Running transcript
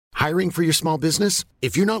Hiring for your small business?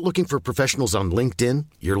 If you're not looking for professionals on LinkedIn,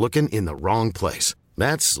 you're looking in the wrong place.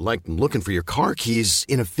 That's like looking for your car keys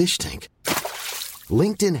in a fish tank.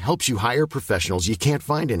 LinkedIn helps you hire professionals you can't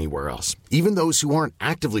find anywhere else, even those who aren't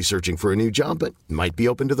actively searching for a new job but might be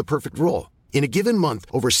open to the perfect role. In a given month,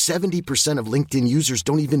 over 70% of LinkedIn users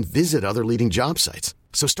don't even visit other leading job sites.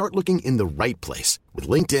 So start looking in the right place. With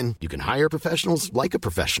LinkedIn, you can hire professionals like a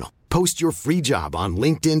professional. Post your free job on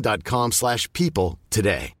linkedin.com/people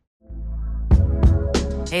today.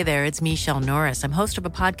 Hey there, it's Michelle Norris. I'm host of a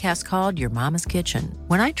podcast called Your Mama's Kitchen.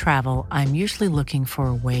 When I travel, I'm usually looking for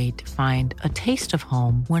a way to find a taste of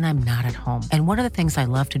home when I'm not at home. And one of the things I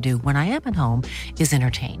love to do when I am at home is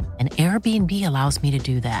entertain. And Airbnb allows me to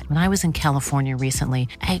do that. When I was in California recently,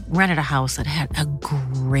 I rented a house that had a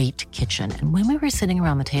great kitchen. And when we were sitting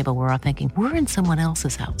around the table, we're all thinking, we're in someone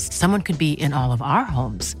else's house. Someone could be in all of our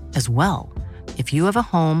homes as well. If you have a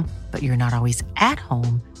home, but you're not always at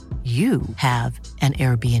home, you have an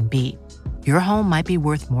Airbnb. Your home might be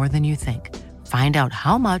worth more than you think. Find out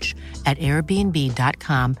how much at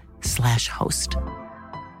airbnb.com/host.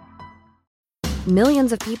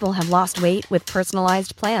 Millions of people have lost weight with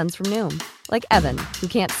personalized plans from Noom. Like Evan, who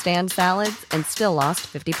can't stand salads and still lost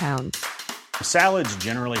 50 pounds. Salads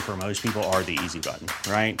generally for most people are the easy button,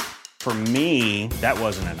 right? For me, that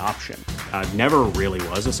wasn't an option. I never really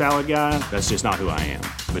was a salad guy. That's just not who I am.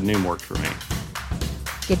 But Noom worked for me.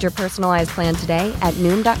 Get your personalized plan today at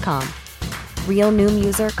Noom.com. Real Noom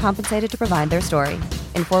user compensated to provide their story.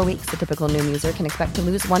 In 4 weeks, the typical Noom user can expect to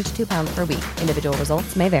lose 1 to 2 pounds per week. Individual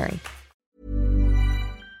results may vary.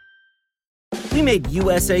 We made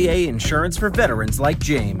USAA insurance for veterans like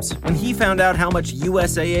James. When he found out how much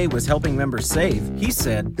USAA was helping members save, he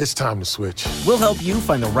said, "It's time to switch." "We'll help you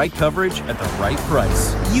find the right coverage at the right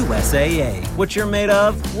price." USAA. What you're made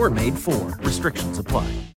of, we're made for. Restrictions apply.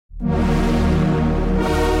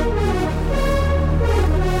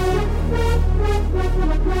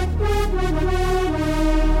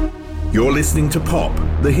 You're listening to Pop,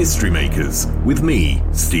 the History Makers, with me,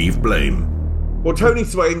 Steve Blame. Well, Tony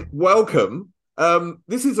Swain, welcome.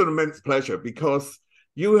 This is an immense pleasure because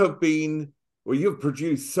you have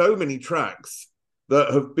produced so many tracks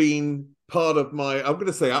that have been part of my, I'm going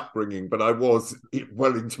to say upbringing, but I was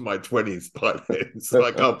well into my 20s by then, so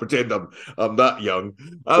I can't pretend I'm that young.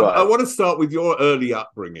 Right. I want to start with your early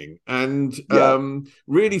upbringing and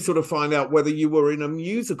really sort of find out whether you were in a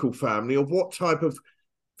musical family or what type of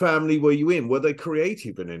family were you in? Were they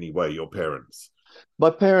creative in any way, your parents? My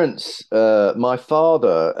parents, my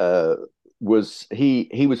father was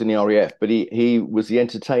in the RAF, but he was the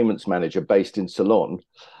entertainments manager based in Ceylon,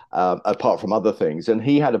 apart from other things. And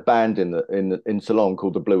he had a band in Ceylon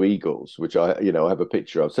called the Blue Eagles, which I have a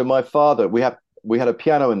picture of. So my father, we had a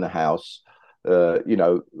piano in the house,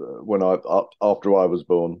 when after I was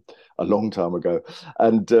born a long time ago,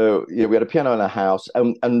 and we had a piano in the house,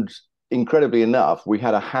 and incredibly enough, we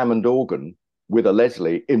had a Hammond organ with a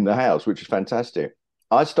Leslie in the house, which is fantastic.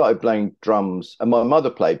 I started playing drums, and my mother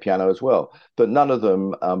played piano as well, but none of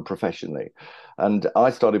them professionally. And I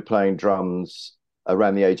started playing drums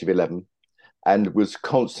around the age of 11 and was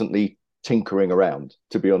constantly tinkering around,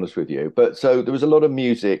 to be honest with you. But so there was a lot of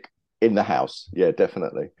music in the house. Yeah,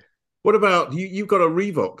 definitely. What about you? You got a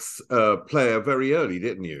Revox player very early,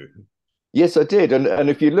 didn't you? Yes, I did. And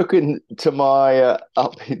if you look into my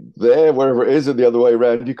up there, wherever it is, and the other way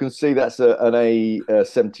around, you can see that's an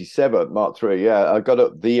A77 Mark III. Yeah, I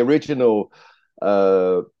got the original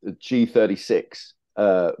G36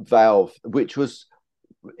 valve, which was,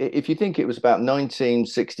 if you think it was about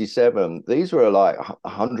 1967, these were like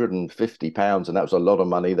 £150, and that was a lot of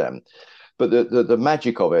money then. But the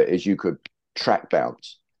magic of it is you could track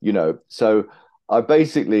bounce, So I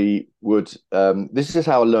basically would, this is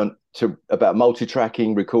how I learned about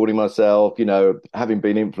multi-tracking, recording myself, having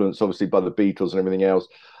been influenced obviously by the Beatles and everything else.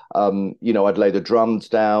 I'd lay the drums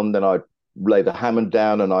down, then I'd lay the Hammond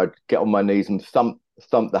down, and I'd get on my knees and thump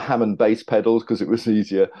the Hammond bass pedals because it was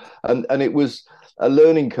easier. And it was a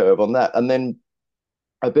learning curve on that. And then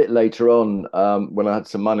a bit later on, when I had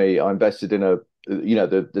some money, I invested in the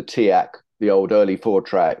TIAC, the old early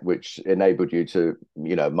 4-track, which enabled you to,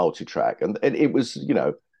 multi-track. And it was,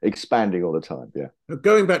 expanding all the time. Yeah.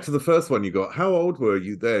 Going back to the first one you got, how old were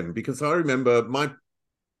you then? Because I remember my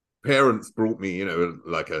parents brought me,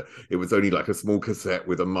 it was only like a small cassette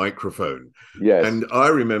with a microphone. Yes. And I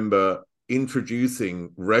remember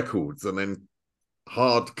introducing records and then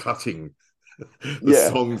hard cutting the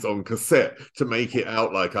songs on cassette to make it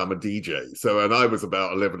out like I'm a DJ. So, and I was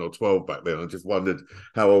about 11 or 12 back then. I just wondered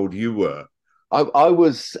how old you were. I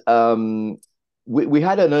was we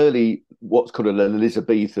had an early what's called an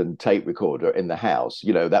Elizabethan tape recorder in the house,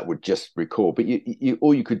 that would just record, but you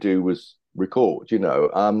all you could do was record.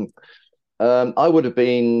 I would have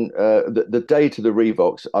been the day to the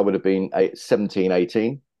Revox, I would have been 17,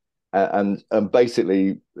 18. And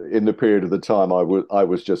basically in the period of the time I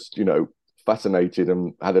was just, fascinated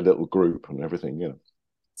and had a little group and everything.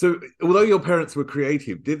 So although your parents were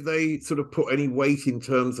creative, did they sort of put any weight in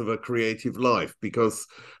terms of a creative life? Because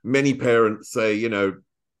many parents say,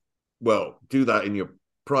 well, do that in your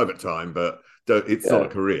private time, but it's not a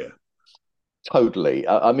career. Totally.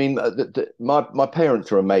 I mean, my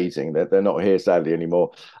parents are amazing. They're not here sadly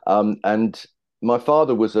anymore. And my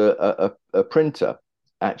father was a printer.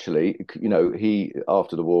 Actually, he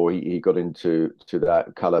after the war he got into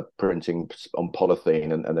that color printing on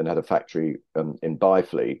polythene and then had a factory in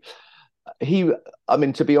Byfleet. I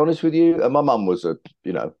mean, to be honest with you, my mum was a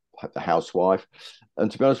housewife,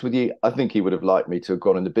 and to be honest with you, I think he would have liked me to have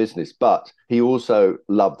gone into business, but he also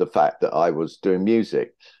loved the fact that I was doing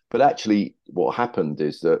music. But actually, what happened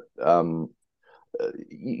is that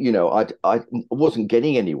I wasn't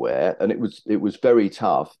getting anywhere, and it was very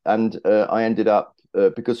tough, and I ended up.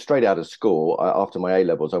 Because straight out of school, after my A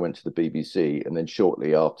levels, I went to the BBC, and then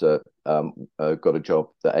shortly after, got a job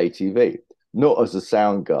at ATV, not as a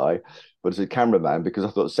sound guy, but as a cameraman, because I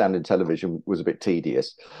thought sound in television was a bit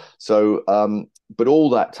tedious. So, but all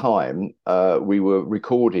that time, we were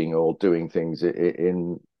recording or doing things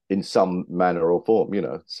in some manner or form,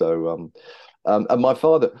 So, and my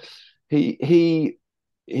father, he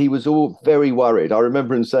was all very worried. I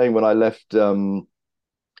remember him saying when I left.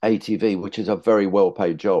 ATV, which is a very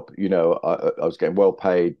well-paid job. I was getting well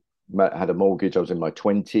paid, had a mortgage. I was in my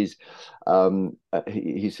 20s.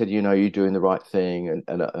 He said, you're doing the right thing,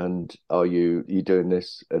 and are you doing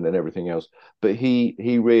this, and then everything else. But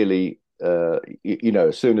he really,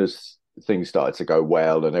 as soon as things started to go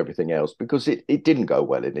well and everything else, because it didn't go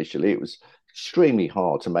well initially. It was extremely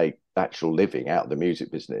hard to make actual living out of the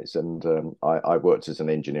music business. And I worked as an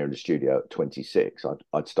engineer in the studio at 26.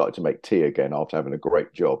 I'd started to make tea again after having a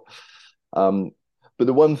great job. But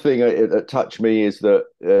the one thing that touched me is that,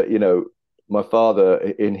 my father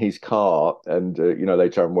in his car, and,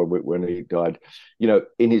 later on when he died,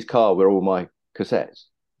 in his car were all my cassettes,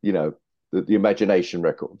 the Imagination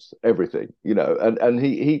records, everything, and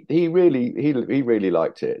he really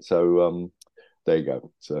liked it. So, there you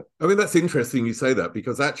go. So I mean, that's interesting you say that,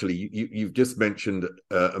 because actually you've just mentioned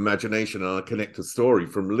Imagination, and I connect a story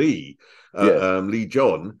from Lee Lee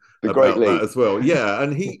John about that as well. Yeah,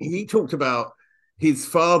 and he talked about his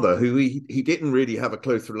father, who he didn't really have a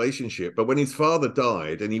close relationship, but when his father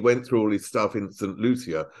died and he went through all his stuff in St.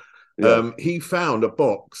 Lucia, he found a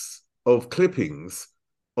box of clippings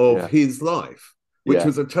of his life, which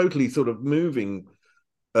was a totally sort of moving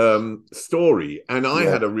story. And I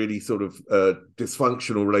had a really sort of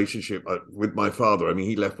dysfunctional relationship with my father. I mean,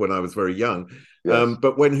 he left when I was very young.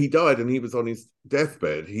 But when he died and he was on his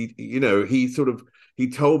deathbed, he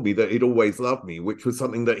told me that he'd always loved me, which was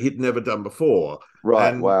something that he'd never done before.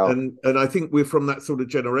 Right. And, wow. And I think we're from that sort of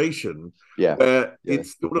generation where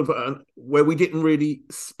it's sort of where we didn't really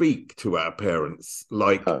speak to our parents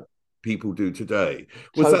like people do today.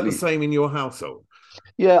 Was that the same in your household?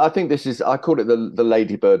 Yeah, I think I call it the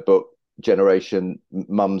Ladybird book generation.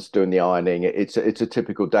 Mum's doing the ironing. It's a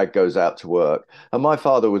typical dad goes out to work, and my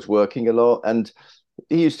father was working a lot, and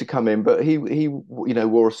he used to come in, but he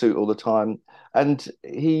wore a suit all the time, and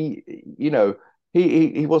he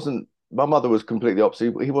wasn't. My mother was completely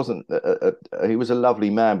opposite. He wasn't. He was a lovely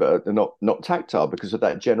man, but not tactile, because of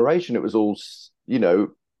that generation. It was all,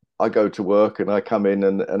 I go to work and I come in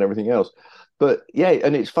and everything else. But yeah,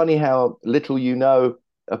 and it's funny how little you know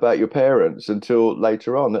about your parents until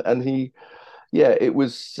later on. And it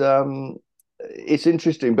was it's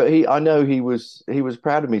interesting. But I know he was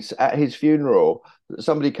proud of me. At his funeral,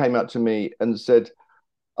 somebody came up to me and said,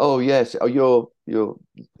 "Oh yes, you're."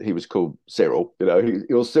 He was called Cyril.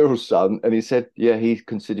 You're Cyril's son, and he said, "Yeah, he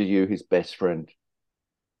considered you his best friend."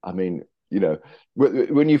 I mean,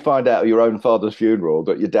 when you find out at your own father's funeral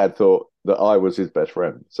that your dad thought that I was his best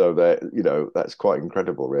friend, so that that's quite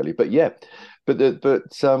incredible, really. But yeah,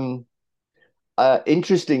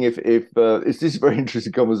 interesting if it's this very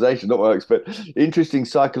interesting conversation, not what I expect. Interesting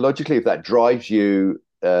psychologically, if that drives you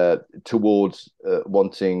towards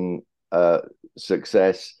wanting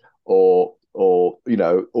success or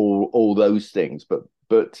all those things,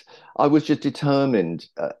 but I was just determined.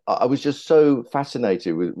 I was just so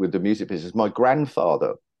fascinated with the music business. My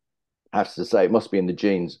grandfather have to say it must be in the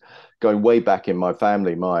genes. Going way back in my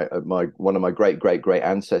family, my one of my great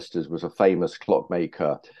ancestors was a famous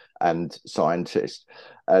clockmaker and scientist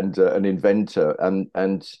and an inventor,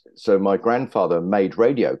 and so my grandfather made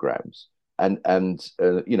radiograms and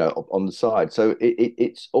you know, on the side. So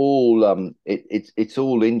it's all it's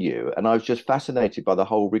all in you, and I was just fascinated by the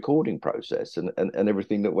whole recording process and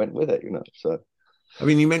everything that went with it, you know. So I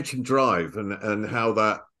mean, you mentioned drive and how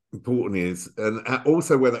that important is, and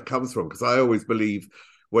also where that comes from. Because I always believe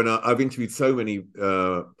when I've interviewed so many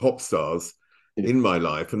pop stars in my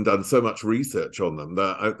life and done so much research on them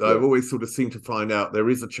that I've always sort of seemed to find out there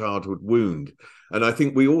is a childhood wound. And I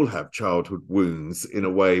think we all have childhood wounds in a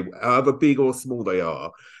way, however big or small they are.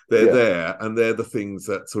 They're there, and they're the things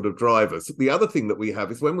that sort of drive us. The other thing that we have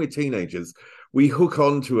is when we're teenagers, we hook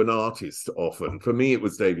on to an artist often. For me, it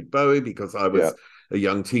was David Bowie because I was a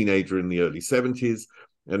young teenager in the early 70s.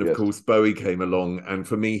 And of course, Bowie came along. And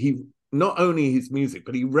for me, he not only his music,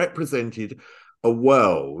 but he represented a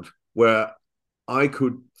world where I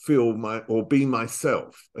could feel or be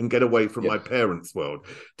myself and get away from my parents' world.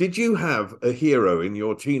 Did you have a hero in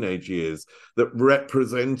your teenage years that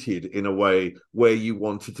represented in a way where you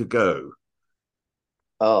wanted to go?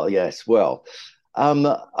 Oh yes, well,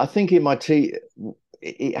 I think in my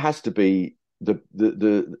it has to be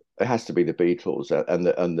it has to be the Beatles and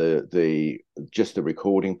the just the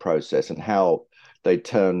recording process and how they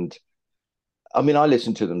turned. I mean, I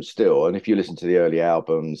listen to them still, and if you listen to the early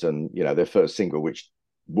albums and, you know, their first single, which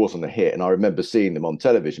wasn't a hit, and I remember seeing them on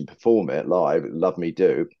television perform it live, Love Me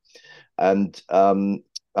Do, and I mean,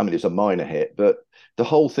 it's a minor hit, but the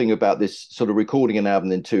whole thing about this sort of recording an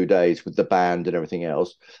album in 2 days with the band and everything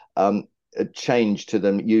else, changed to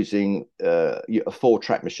them using a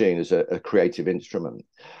 4-track machine as a creative instrument.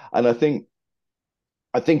 And I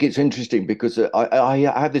think it's interesting because I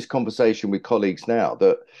have this conversation with colleagues now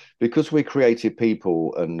that because we're creative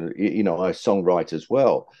people and, you know, I songwrite as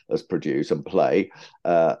well as produce and play,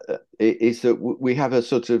 is that we have a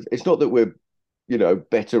sort of, it's not that we're, you know,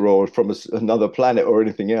 better or from another planet or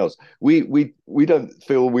anything else. We don't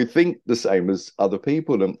feel we think the same as other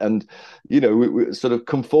people, and you know, we're sort of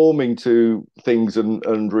conforming to things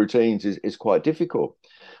and routines is quite difficult.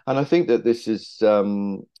 And I think that this is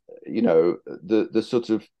you know, the sort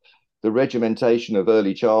of the regimentation of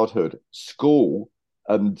early childhood, school,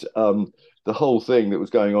 and the whole thing that was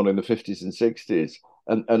going on in the 50s and 60s.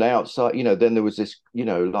 And outside, you know, then there was this, you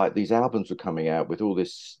know, like these albums were coming out with all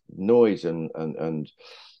this noise and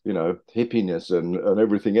you know, hippiness and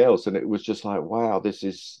everything else, and it was just like, wow, this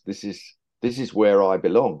is where I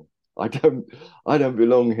belong. I don't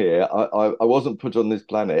belong here. I wasn't put on this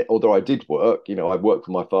planet, although I did work. You know, I worked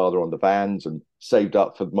for my father on the vans and saved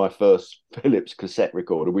up for my first Philips cassette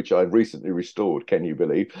recorder, which I recently restored. Can you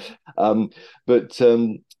believe? But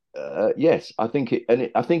yes, I think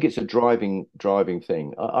I think it's a driving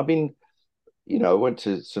thing. I've been, you know, I went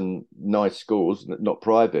to some nice schools, not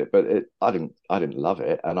private, but I didn't love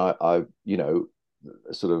it, and I you know,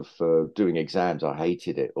 sort of doing exams, I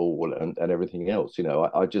hated it all and everything else. You know,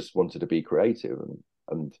 I just wanted to be creative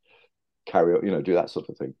and carry on, you know, do that sort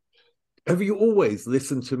of thing. Have you always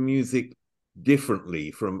listened to music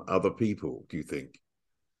differently from other people, do you think?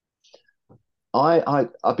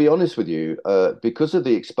 I'll be honest with you, because of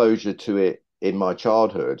the exposure to it in my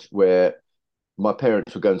childhood, where my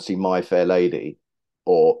parents would go and see My Fair Lady,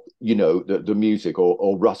 or, you know, the music,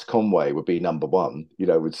 or Russ Conway would be number one, you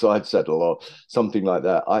know, with Side Saddle or something like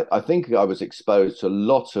that. I think I was exposed to a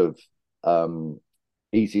lot of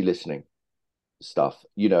easy listening stuff,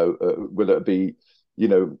 you know, whether it be, you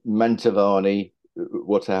know, Mantovani,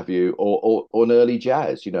 what have you, or an early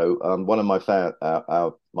jazz. You know, one of my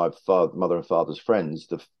mother and father's friends,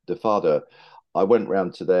 the father, I went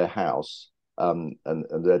round to their house, and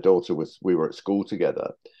their daughter we were at school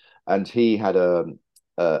together, and he had a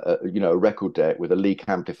you know, a record deck with a Leak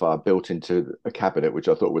amplifier built into a cabinet, which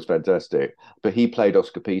I thought was fantastic. But he played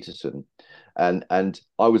Oscar Peterson, and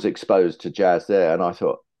I was exposed to jazz there, and I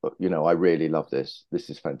thought, you know, I really love this.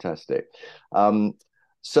 This is fantastic.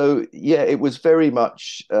 So yeah, it was very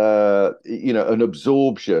much you know, an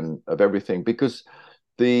absorption of everything, because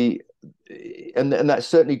and that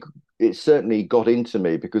certainly got into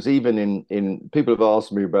me, because even in people have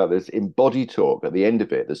asked me about this, in Body Talk at the end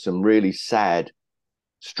of it, there's some really sad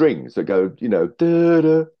strings that go, you know,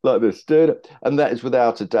 da-da, like this, da-da. And that is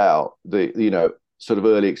without a doubt the, you know, sort of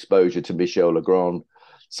early exposure to Michel Legrand,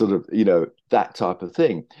 sort of, you know, that type of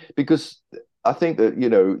thing. Because I think that, you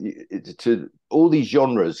know, to all these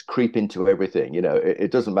genres creep into everything. You know,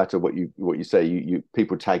 it doesn't matter what you say. You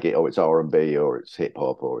people tag it, oh, it's R&B or it's hip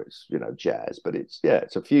hop or it's, you know, jazz, but it's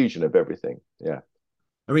a fusion of everything. Yeah.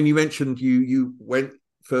 I mean, you mentioned you went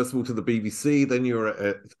first of all to the BBC, then you were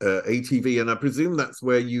at ATV, and I presume that's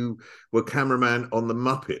where you were cameraman on the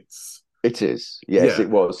Muppets. It is, yes, Yeah.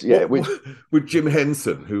 it was, yeah. With Jim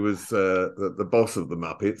Henson, who was the boss of the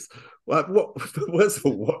Muppets. What first of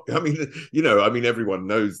all, what I mean, everyone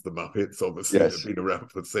knows the Muppets. Obviously, Yes. they've been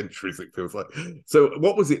around for centuries. It feels like. So,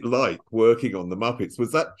 what was it like working on the Muppets?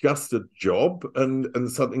 Was that just a job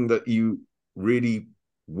and something that you really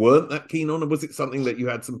weren't that keen on, or was it something that you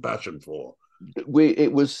had some passion for?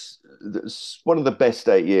 It was one of the best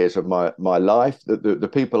 8 years of my life. The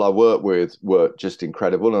people I worked with were just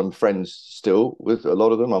incredible, and I'm friends still with a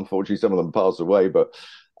lot of them. Unfortunately, some of them passed away, but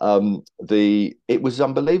it was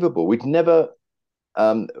unbelievable. We'd never.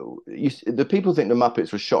 The people think the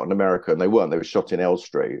Muppets were shot in America, and they weren't. They were shot in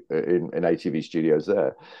Elstree in ATV studios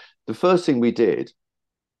there. The first thing we did,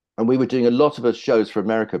 and we were doing a lot of our shows for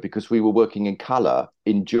America because we were working in color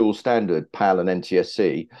in dual standard PAL and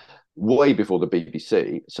NTSC way before the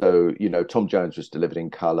BBC. So, Tom Jones was delivered in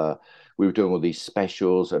color. We were doing all these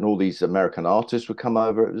specials, and all these American artists would come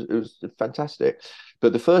over. It was fantastic.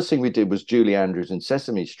 But the first thing we did was Julie Andrews and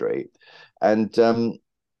Sesame Street. And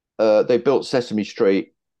they built Sesame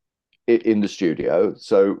Street in the studio.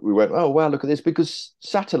 So we went, oh, wow, look at this. Because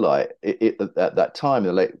satellite at that time,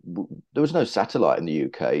 there was no satellite in the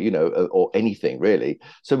UK, or anything really.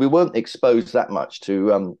 So we weren't exposed that much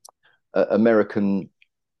to American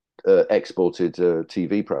exported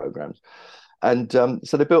TV programs. And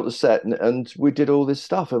so they built the set, and we did all this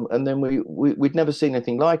stuff. And then we'd never seen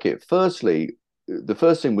anything like it. Firstly, the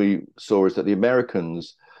first thing we saw is that the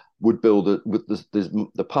Americans would build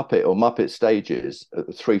the puppet or Muppet stages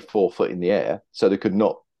 3-4 foot in the air, so they could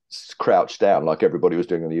not crouch down like everybody was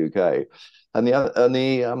doing in the UK. And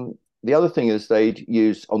the other thing is they'd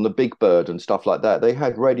use on the Big Bird and stuff like that. They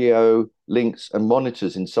had radio links and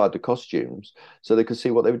monitors inside the costumes, so they could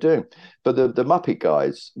see what they were doing. But the Muppet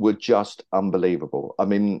guys were just unbelievable. I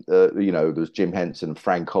mean, there was Jim Henson,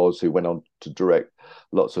 Frank Oz, who went on to direct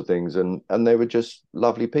lots of things, and they were just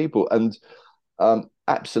lovely people. And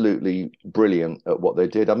absolutely brilliant at what they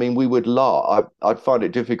did. I mean, we would laugh. I'd find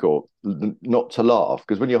it difficult not to laugh,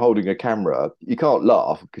 because when you're holding a camera, you can't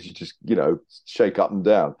laugh because you just, shake up and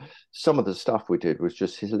down. Some of the stuff we did was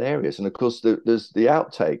just hilarious. And of course, there's the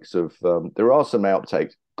outtakes of, there are some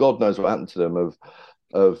outtakes. God knows what happened to them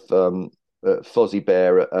of Fozzie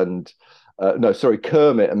Bear and,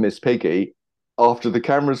 Kermit and Miss Piggy. After the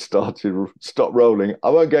cameras stopped rolling, I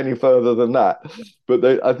won't get any further than that. But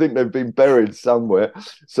I think they've been buried somewhere.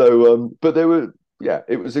 So, but they were, yeah.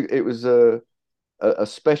 It was a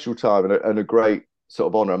special time and a great sort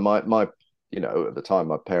of honor. My, at the time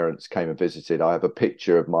my parents came and visited. I have a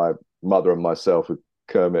picture of my mother and myself with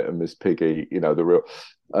Kermit and Miss Piggy. The real,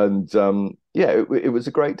 and it was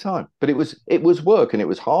a great time. But it was work, and it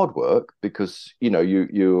was hard work because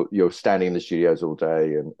you're standing in the studios all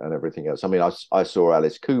day and everything else. I mean, I saw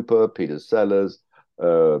Alice Cooper, Peter Sellers,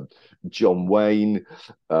 John Wayne.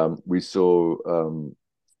 We saw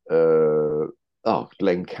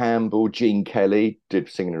Glenn Campbell, Gene Kelly did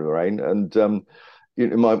Singing in the Rain, and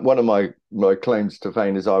one of my claims to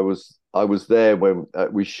fame is I was there when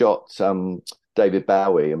we shot David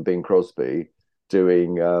Bowie and Bing Crosby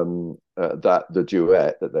doing the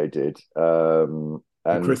duet that they did, and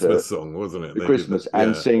the Christmas song, wasn't it? The Christmas,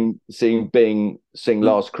 and seeing Bing sing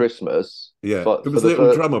Last Christmas. Yeah, it was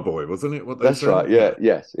Little Drummer Boy, wasn't it? That's right. Yeah,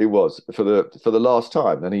 yes, it was for the last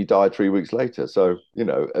time, and he died 3 weeks later. So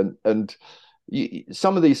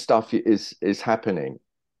some of these stuff is happening,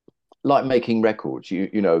 like making records.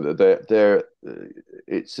 It's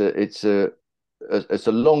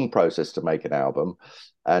a long process to make an album,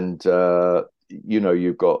 and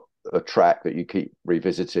you've got a track that you keep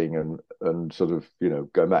revisiting and sort of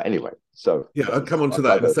go back anyway. So yeah, I'll come on to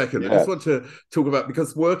that in a second. Yeah. I just want to talk about,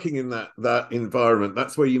 because working in that environment,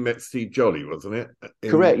 that's where you met Steve Jolly, wasn't it?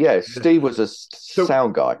 Correct. Yeah, Steve was a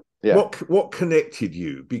sound guy. Yeah. What connected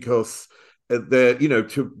you? Because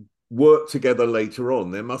to work together later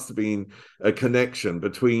on, there must have been a connection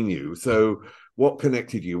between you. So what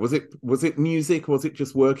connected you? Was it music? Was it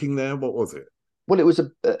just working there? What was it? Well, it was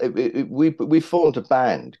we formed a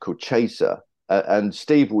band called Chaser, and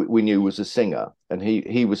Steve we knew was a singer, and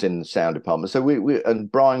he was in the sound department. So we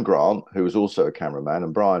and Brian Grant, who was also a cameraman,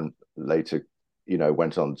 and Brian later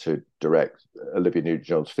went on to direct Olivia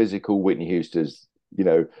Newton-John's Physical, Whitney Houston's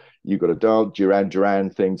You Got to Dance, Duran Duran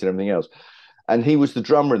things, and everything else. And he was the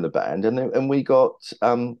drummer in the band, and we got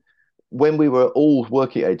when we were all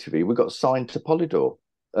working at ATV, we got signed to Polydor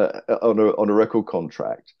on a record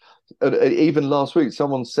contract. And even last week,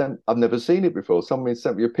 someone sent, I've never seen it before, someone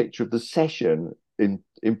sent me a picture of the session in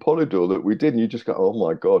in Polydor that we did, and you just go, oh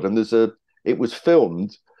my God. And it was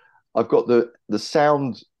filmed. I've got the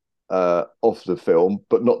sound of the film,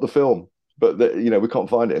 but not the film. But we can't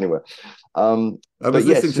find it anywhere. I was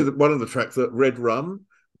listening to one of the tracks, Red Rum.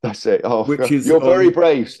 That's it. Oh, which is you're very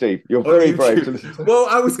brave, Steve. You're very brave. Well,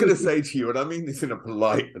 I was going to say to you, and I mean this in a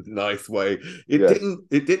polite and nice way, it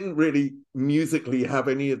didn't really musically have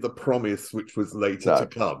any of the promise which was later to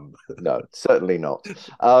come. No, certainly not.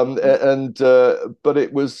 But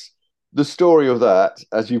it was the story of that,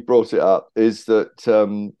 as you brought it up, is that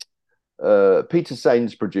Peter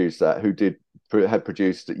Sains produced that, who had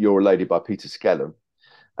produced "You're a Lady" by Peter Skellum,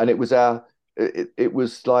 and it was it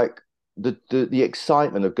was like the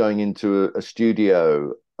excitement of going into a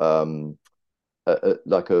studio, we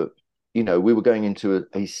were going into a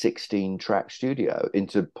 16-track studio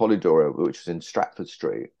into Polydor, which was in Stratford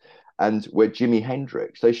Street, and where Jimi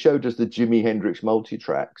Hendrix, they showed us the Jimi Hendrix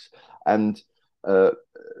multi-tracks, and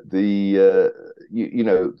the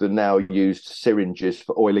now used syringes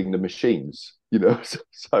for oiling the machines,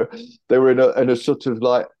 so they were in a sort of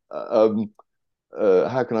like how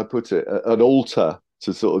can I put it, an altar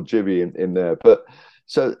to sort of Jimmy in there. But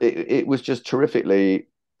so it was just terrifically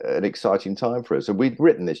an exciting time for us. And we'd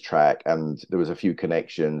written this track, and there was a few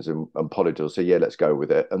connections, and Polydor said, yeah, let's go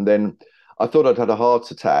with it. And then I thought I'd had a heart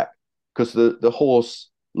attack because the horse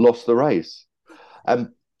lost the race. And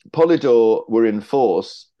Polydor were in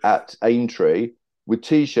force at Aintree with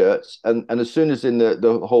T-shirts, and as soon as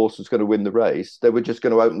the horse was going to win the race, they were just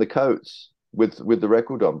going to open the coats with the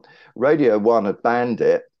record on. Radio 1 had banned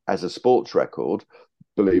it as a sports record,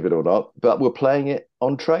 believe it or not, but we're playing it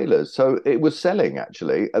on trailers. So it was selling,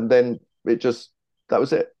 actually. And then that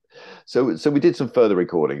was it. So we did some further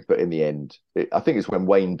recordings, but in the end, I think it's when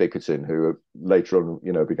Wayne Bickerton, who later on,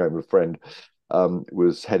 became a friend,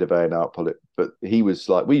 was head of A&R, but he was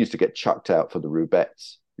like, we used to get chucked out for the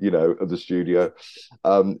Rubettes, of the studio.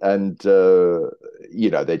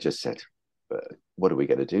 They just said, what are we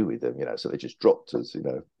going to do with them? So they just dropped us,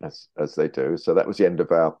 as they do. So that was the end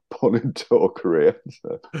of our Polydor career.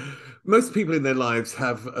 So. Most people in their lives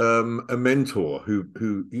have a mentor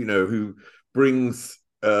who brings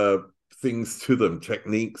things to them,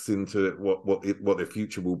 techniques into what their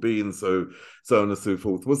future will be, and so on and so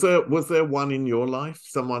forth. Was there one in your life,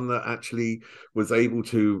 someone that actually was able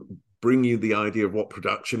to bring you the idea of what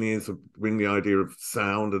production is, or bring the idea of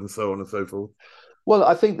sound, and so on and so forth? Well,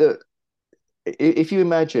 I think that if you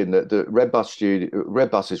imagine that the Red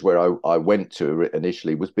Bus is where I went to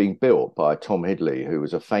initially, was being built by Tom Hidley, who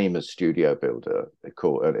was a famous studio builder.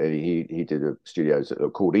 He did studios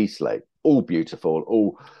called Eastlake, all beautiful,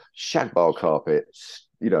 all shagbark carpets,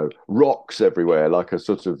 rocks everywhere, like a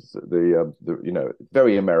sort of the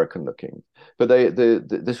very American looking. But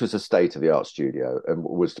this was a state of the art studio, and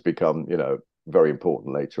was to become very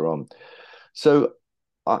important later on. So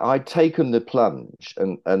I'd taken the plunge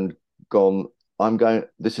and gone,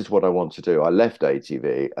 this is what I want to do. I left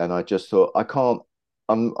ATV, and I just thought,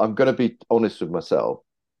 I'm going to be honest with myself,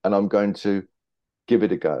 and I'm going to give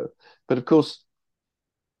it a go. But of course,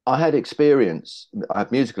 I had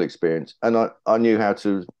musical experience, and I knew how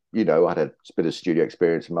to, I had a bit of studio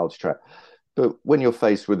experience and multi-track. But when you're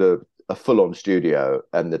faced with a full-on studio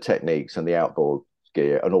and the techniques and the outboard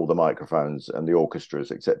gear and all the microphones and the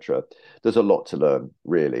orchestras, etc., there's a lot to learn,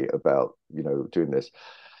 really, about, doing this.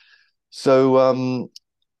 So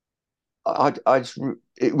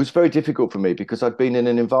it was very difficult for me, because I'd been in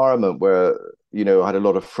an environment where, I had a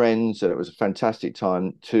lot of friends, and it was a fantastic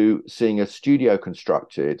time to seeing a studio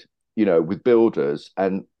constructed, with builders.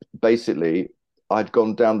 And basically I'd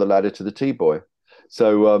gone down the ladder to the T-boy.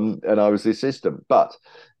 So, and I was the assistant. But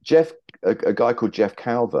a guy called Jeff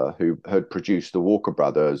Calver, who had produced the Walker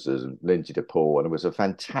Brothers and Lindsay DePaul, and was a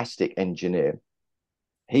fantastic engineer.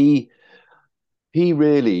 He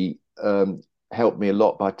really helped me a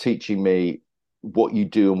lot by teaching me what you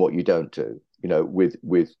do and what you don't do,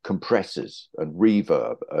 with compressors and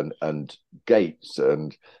reverb and gates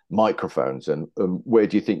and microphones. And where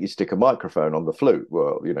do you think you stick a microphone on the flute?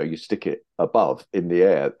 Well, you stick it above in the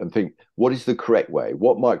air, and think, what is the correct way?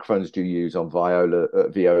 What microphones do you use on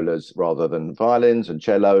violas rather than violins and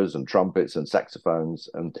cellos and trumpets and saxophones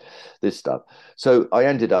and this stuff? So I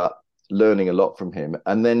ended up learning a lot from him,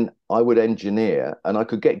 and then I would engineer, and I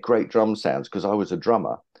could get great drum sounds because I was a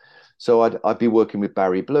drummer. So I'd be working with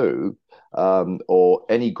Barry Blue, or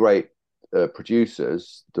any great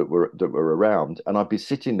producers that were around, and I'd be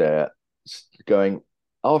sitting there going,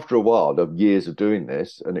 after a while of years of doing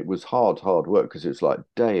this, and it was hard work, because it was like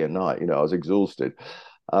day and night, I was exhausted,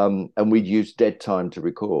 and we'd use dead time to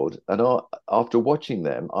record. And after watching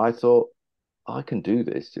them, I thought, I can do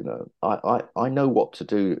this, you know. I know what to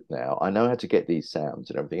do now. I know how to get these sounds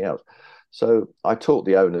and everything else. So I talked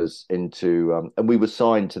the owners into, and we were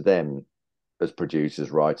signed to them as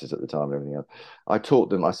producers, writers at the time and everything else. I taught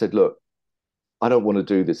them, I said, look, I don't want to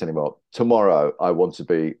do this anymore. Tomorrow, I want to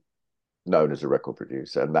be known as a record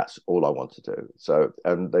producer, and that's all I want to do. So,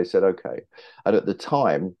 and they said, okay. And at the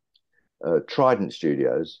time, Trident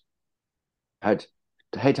Studios had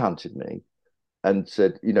headhunted me and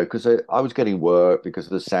said, you know, because I was getting work because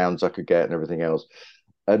of the sounds I could get and everything else.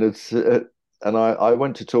 And I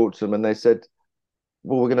went to talk to them, and they said,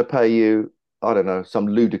 well, we're going to pay you, I don't know, some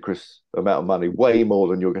ludicrous amount of money, way more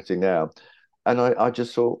than you're getting now. And I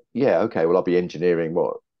just thought, yeah, okay, well, I'll be engineering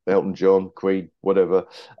what, Elton John, Queen, whatever,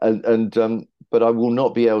 but I will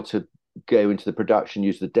not be able to go into the production,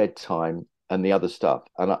 use the dead time and the other stuff.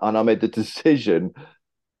 And I made the decision.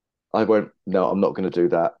 I went, no, I'm not going to do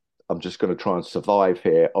that. I'm just going to try and survive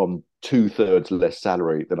here on 2/3 less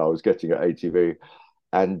salary than I was getting at ATV.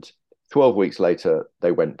 And 12 weeks later,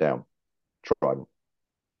 they went down. Trident.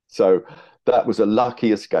 So that was a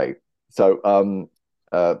lucky escape. So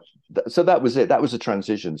so that was it. That was a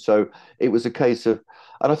transition. So it was a case of,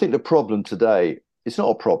 and I think the problem today, it's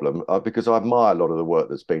not a problem because I admire a lot of the work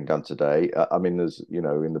that's being done today. I mean, there's, you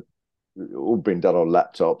know, all been done on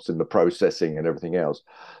laptops and the processing and everything else.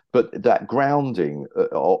 But that grounding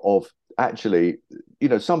of actually, you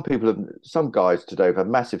know, some guys today have had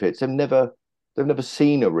massive hits. They've never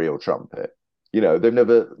seen a real trumpet. You know, they've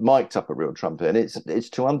never mic'd up a real trumpet. And it's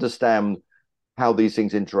to understand how these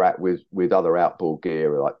things interact with other outboard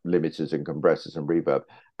gear like limiters and compressors and reverb.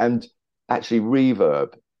 And actually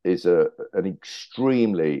reverb is an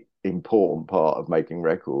extremely important part of making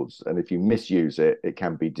records. And if you misuse it, it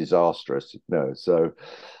can be disastrous. You know, so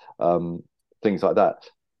things like that.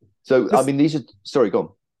 So, I mean, these are, sorry,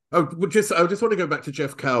 go on. I just want to go back to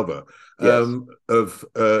Jeff Calver, Yes.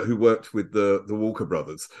 who worked with the Walker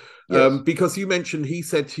Brothers, Yes. because you mentioned he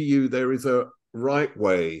said to you there is a right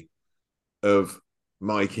way of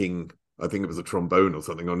miking. I think it was a trombone or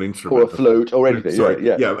something on instrument, Or a flute or anything. Sorry,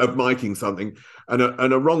 yeah, of miking something, and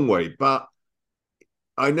a wrong way. But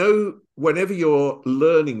I know whenever you're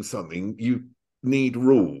learning something, you need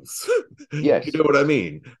rules. Yes. You know what I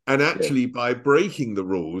mean? And actually, Yes. by breaking the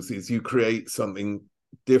rules, is you create something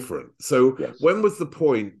different. So Yes. when was the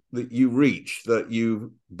point that you reached that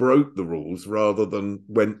you broke the rules rather than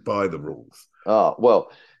went by the rules?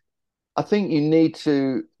 Well, I think you need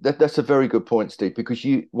to. That's a very good point, Steve. Because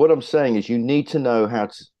what I'm saying is, you need to know how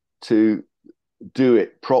to do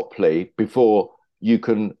it properly before you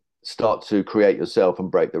can start to create yourself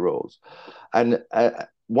and break the rules. And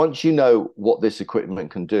once you know what this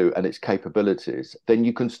equipment can do and its capabilities, then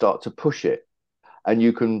you can start to push it, and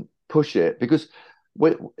you can push it because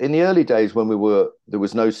in the early days when there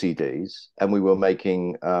was no CDs and we were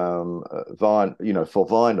making vinyl, you know, for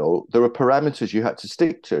vinyl, there were parameters you had to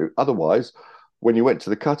stick to. Otherwise, when you went to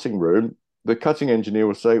the cutting room, the cutting engineer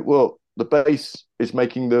would say, well, the bass is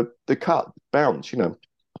making the cut bounce, you know.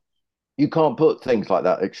 You can't put things like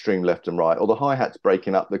that extreme left and right, or the hi-hat's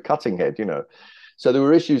breaking up the cutting head, you know. So there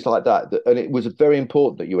were issues like that, and it was very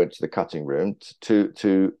important that you went to the cutting room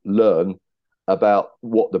to learn about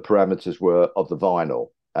what the parameters were of the vinyl.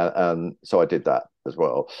 And so I did that as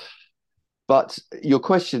well. But your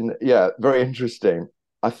question, yeah, very interesting.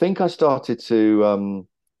 I think I started to,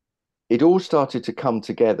 it all started to come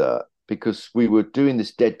together because we were doing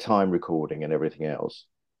this dead time recording and everything else.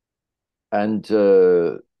 And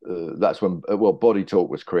that's when, Body Talk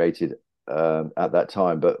was created at that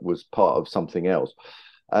time, but was part of something else.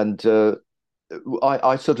 And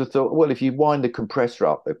I sort of thought, well, if you wind the compressor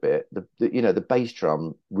up a bit, the bass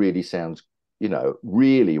drum really sounds, you know,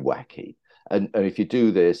 really wacky. And if you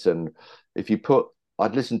do this, and if you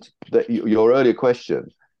I'd listened to your earlier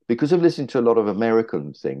question, because I've listened to a lot of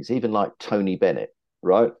American things, even like Tony Bennett,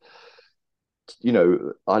 right? You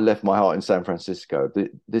know, I left my heart in San Francisco.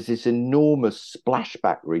 There's this enormous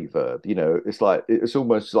splashback reverb, you know, it's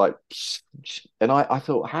almost like, and I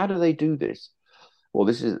thought, how do they do this? Well,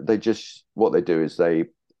 what they do is they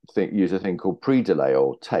use a thing called pre-delay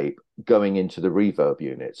or tape going into the reverb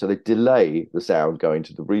unit. So they delay the sound going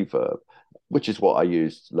to the reverb, which is what I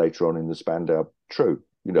used later on in the Spandau True.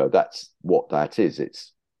 You know, that's what that is.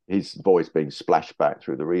 It's his voice being splashed back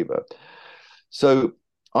through the reverb. So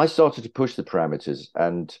I started to push the parameters,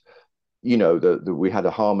 and you know, we had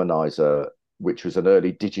a harmonizer, which was an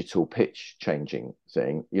early digital pitch changing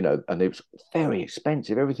thing, you know, and it was very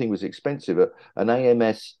expensive. Everything was expensive. An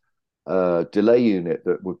AMS delay unit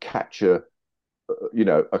that would capture, you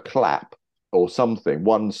know, a clap or something,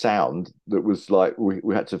 one sound that was like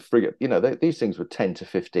we had to figure. You know, these things were 10 to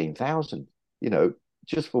 15,000.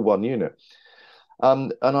 just for one unit.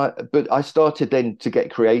 But I started then to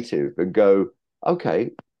get creative and go,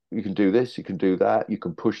 okay, you can do this, you can do that, you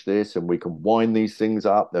can push this, and we can wind these things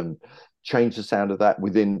up and change the sound of that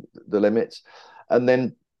within the limits. And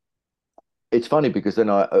then it's funny because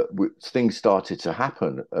then things started to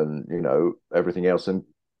happen, and everything else. And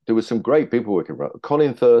there was some great people working around.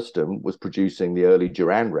 Colin Thurston was producing the early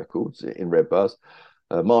Duran records in Red Bus.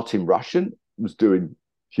 Martin Russian was doing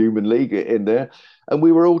Human League in there, and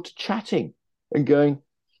we were all chatting and going.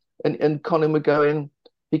 And Colin would go in.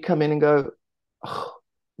 He'd come in and go, oh.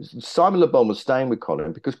 Simon Le Bon was staying with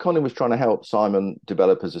Colin because Colin was trying to help Simon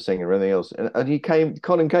develop as a singer and everything else. And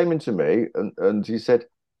Colin came into me and he said,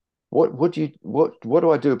 what do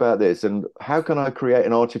I do about this? And how can I create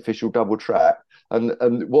an artificial double track? And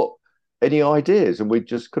what, any ideas? And we'd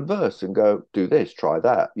just converse and go, do this, try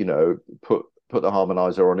that, put the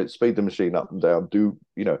harmonizer on it, speed the machine up and down,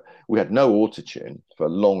 we had no autotune for a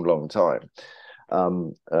long, long time.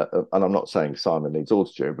 And I'm not saying Simon needs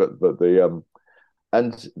autotune, but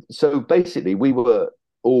and so basically we were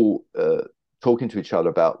all talking to each other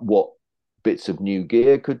about what bits of new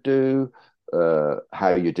gear could do,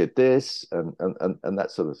 how you did this, and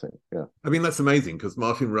that sort of thing. Yeah, I mean, that's amazing because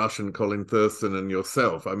Martin Rush and Colin Thurston and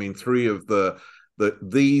yourself, I mean, three of the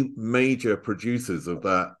major producers of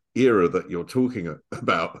that era that you're talking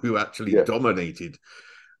about, who actually dominated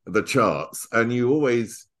the charts. And you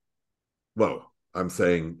always, well, I'm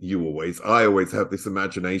saying I always have this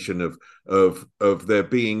imagination of there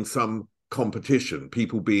being some competition,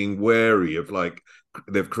 people being wary of, like,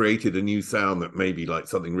 they've created a new sound that may be like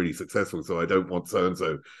something really successful, so I don't want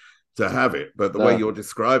so-and-so to have it. But the way you're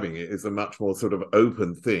describing it is a much more sort of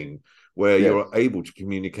open thing where you're able to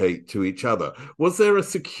communicate to each other. Was there a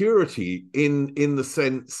security in the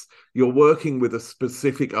sense you're working with a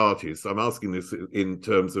specific artist? I'm asking this in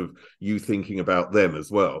terms of you thinking about them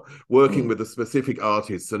as well. Working with a specific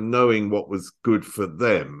artist and knowing what was good for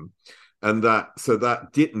them, and that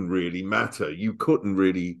didn't really matter. You couldn't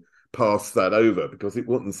really pass that over because it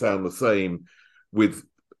wouldn't sound the same with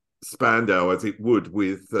Spandau as it would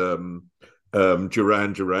with Duran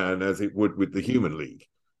Duran as it would with the Human League.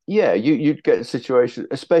 Yeah, you'd get a situation,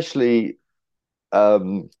 especially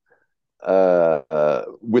with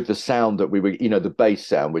the sound that we were, the bass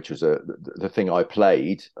sound, which was the thing I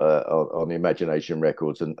played on the Imagination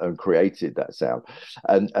Records and created that sound,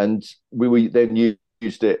 and we then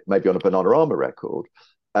used it maybe on a Bananarama record,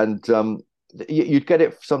 and you'd get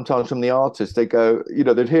it sometimes from the artist. They go,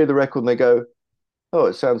 they'd hear the record and they go, oh,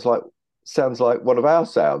 it sounds like one of our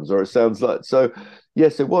sounds, or it sounds like so.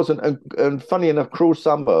 Yes, it was, and funny enough, Cruel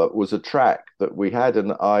Summer was a track that we had,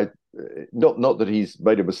 and I, not that he's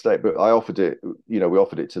made a mistake, but I offered it. We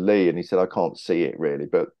offered it to Lee, and he said I can't see it really,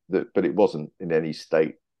 but it wasn't in any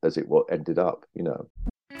state as it ended up.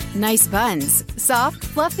 Nice buns, soft,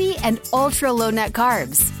 fluffy, and ultra low net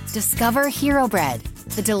carbs. Discover Hero Bread,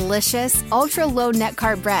 the delicious ultra low net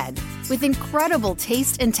carb bread with incredible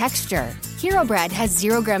taste and texture. Hero Bread has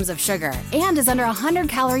 0 grams of sugar and is under 100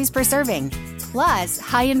 calories per serving. Plus,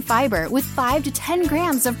 high in fiber with 5 to 10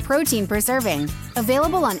 grams of protein per serving.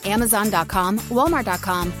 Available on Amazon.com,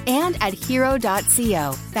 Walmart.com, and at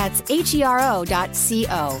hero.co. That's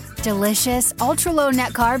HERO.co. Delicious, ultra-low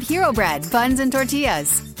net carb Hero Bread, buns and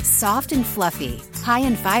tortillas. Soft and fluffy, high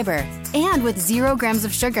in fiber, and with 0 grams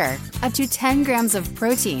of sugar, up to 10 grams of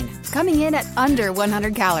protein, coming in at under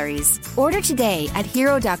 100 calories. Order today at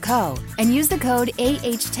hero.co and use the code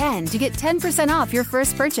AH10 to get 10% off your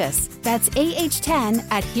first purchase. That's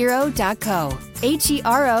AH10 at hero.co.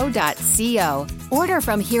 HERO.co. Order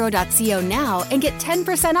from hero.co now and get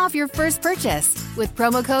 10% off your first purchase with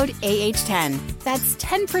promo code AH10. That's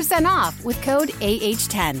 10% off with code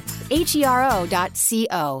AH10.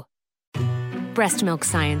 HERO.co. Breast milk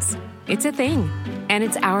science. It's a thing. And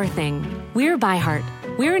it's our thing. We're ByHeart.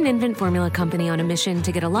 We're an infant formula company on a mission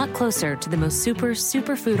to get a lot closer to the most super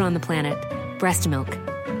food on the planet, breast milk.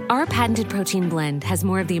 Our patented protein blend has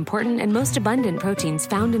more of the important and most abundant proteins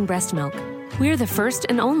found in breast milk. We're the first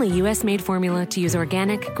and only U.S.-made formula to use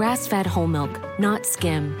organic, grass-fed whole milk, not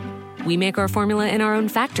skim. We make our formula in our own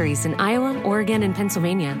factories in Iowa, Oregon, and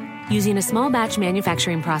Pennsylvania, using a small batch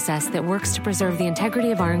manufacturing process that works to preserve the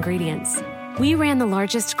integrity of our ingredients. We ran the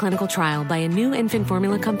largest clinical trial by a new infant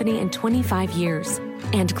formula company in 25 years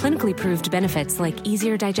and clinically proved benefits like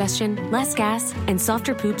easier digestion, less gas, and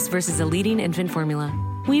softer poops versus a leading infant formula.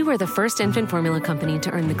 We were the first infant formula company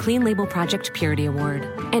to earn the Clean Label Project Purity Award.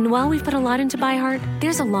 And while we've put a lot into ByHeart,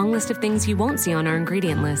 there's a long list of things you won't see on our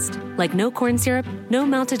ingredient list, like no corn syrup, no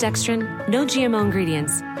maltodextrin, no GMO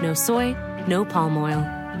ingredients, no soy, no palm oil.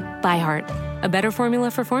 ByHeart, a better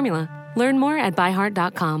formula for formula. Learn more at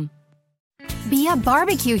byheart.com. Be a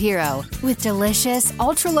barbecue hero with delicious,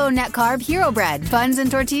 ultra-low net carb Hero Bread, buns, and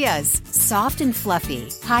tortillas. Soft and fluffy,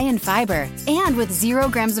 high in fiber, and with 0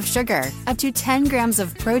 grams of sugar, up to 10 grams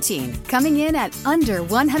of protein, coming in at under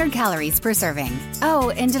 100 calories per serving.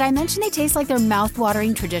 Oh, and did I mention they taste like their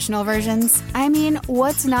mouth-watering traditional versions? I mean,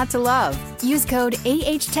 what's not to love? Use code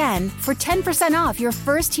AH10 for 10% off your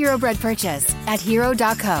first Hero Bread purchase at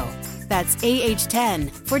hero.co. That's AH10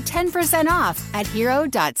 for 10% off at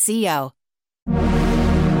hero.co.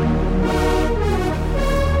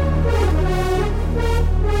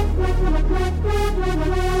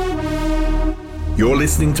 You're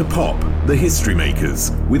listening to Pop, the History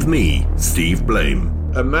Makers, with me, Steve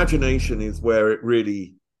Blame. Imagination is where it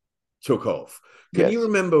really took off. Can you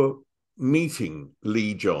remember meeting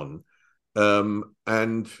Lee John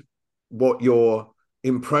and what your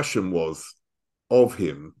impression was of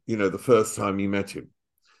him, the first time you met him?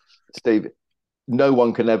 Steve, no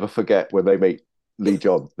one can ever forget when they meet Lee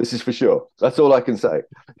John. This is for sure. That's all I can say.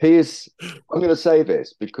 I'm going to say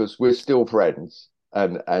this because we're still friends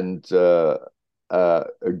and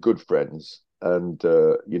good friends, and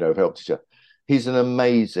have helped each other. He's an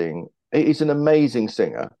amazing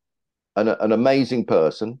singer, and an amazing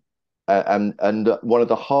person, and one of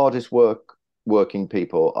the hardest working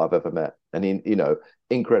people I've ever met, and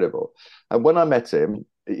incredible. And when I met him,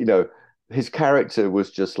 his character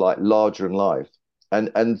was just like larger than life,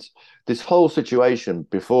 and this whole situation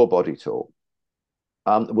before Body Talk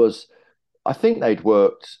was, I think they'd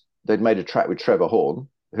made a track with Trevor Horn,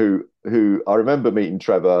 who I remember meeting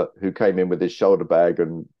Trevor, who came in with his shoulder bag,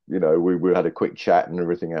 and we had a quick chat and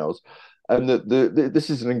everything else. And this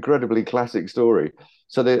is an incredibly classic story.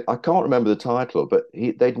 So I can't remember the title, but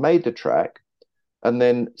they'd made the track and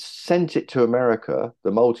then sent it to America,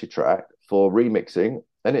 the multi-track, for remixing,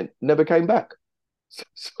 and it never came back.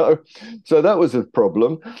 So that was a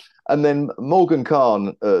problem. And then Morgan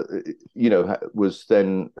Khan, was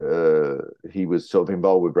then he was sort of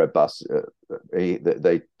involved with Red Bus.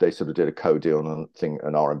 They sort of did a co-deal on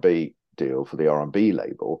an R&B deal for the R&B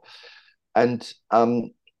label. And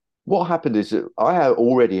what happened is that I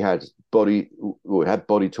already had Body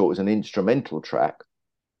Talk as an instrumental track,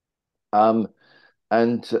 and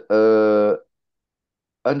the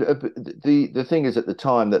thing is, at the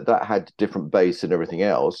time that had different bass and everything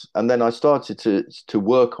else, and then I started to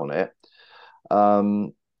work on it.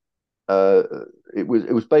 It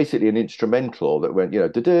was basically an instrumental that went, da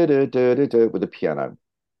da da da da with the piano,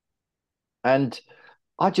 and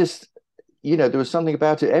I just, there was something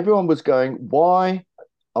about it. Everyone was going, "Why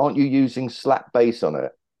aren't you using slap bass on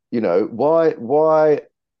it? Why?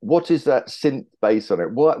 What is that synth bass on it?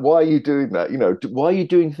 Why are you doing that? Why are you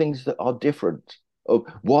doing things that are different? Oh,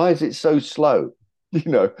 why is it so slow?"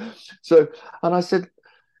 So, and I said,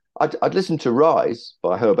 I'd listened to Rise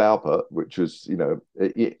by Herb Alpert, which was,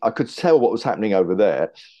 I could tell what was happening over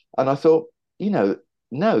there. And I thought, no,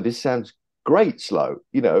 this sounds great slow,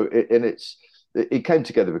 and it came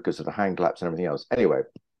together because of the hand claps and everything else. Anyway,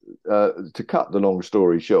 to cut the long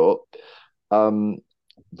story short, I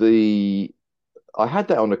had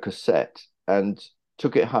that on a cassette and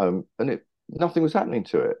took it home, and nothing was happening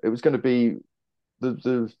to it. It was going to be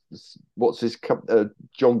what's his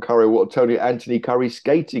John Curry, Anthony Curry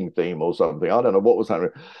skating theme or something. I don't know what was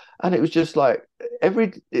happening, and it was just like I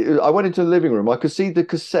went into the living room. I could see the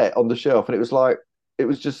cassette on the shelf, and it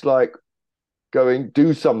was just like going,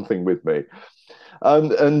 do something with me.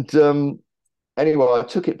 Anyway, I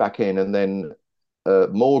took it back in, and then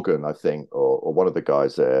Morgan, I think, or one of the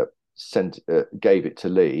guys there gave it to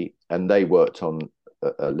Lee, and they worked on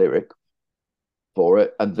a lyric for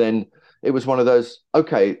it, and then it was one of those,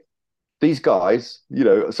 okay, these guys,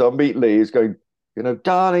 so I meet Lee, is going,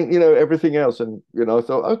 darling, everything else. And, I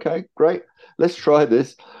thought, okay, great, let's try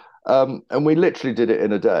this. And we literally did it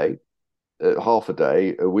in a day, half a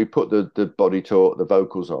day. We put the Body Talk, the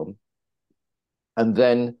vocals on. And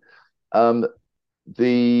then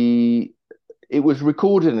it was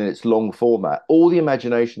recorded in its long format. All the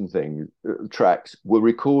Imagination tracks were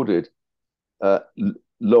recorded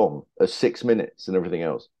long, 6 minutes and everything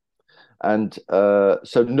else. And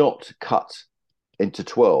so not cut into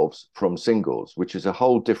 12s from singles, which is a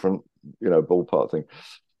whole different, ballpark thing.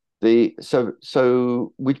 So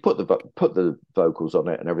we put the vocals on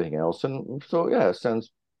it and everything else, and thought, yeah,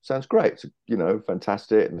 sounds great, it's,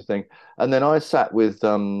 fantastic and the thing. And then I sat with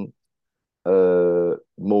Morgan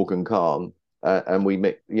Khan, and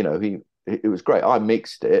we it was great. I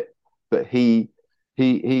mixed it, but he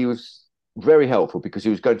was very helpful because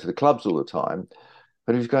he was going to the clubs all the time,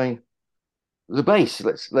 and he was going, the bass.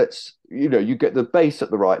 Let's you get the bass at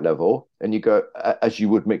the right level, and you go as you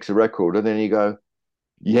would mix a record, and then you go,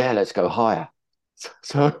 yeah, let's go higher.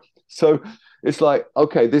 So it's like,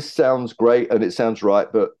 okay, this sounds great and it sounds right,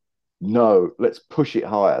 but no, let's push it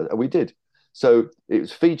higher, and we did. So it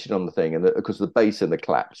was featured on the thing, and because the bass and the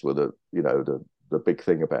claps were the big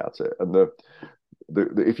thing about it, and the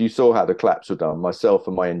if you saw how the claps were done, myself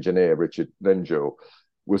and my engineer Richard Lengel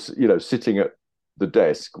was sitting at the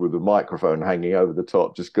desk with a microphone hanging over the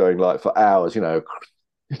top, just going like for hours, like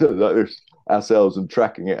this ourselves and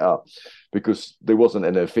tracking it up, because there wasn't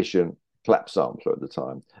an efficient clap sampler at the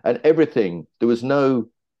time, and everything there was no.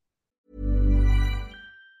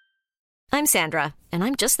 I'm Sandra, and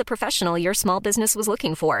I'm just the professional your small business was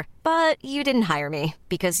looking for. But you didn't hire me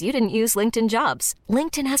because you didn't use LinkedIn Jobs.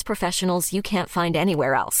 LinkedIn has professionals you can't find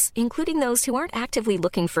anywhere else, including those who aren't actively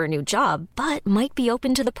looking for a new job, but might be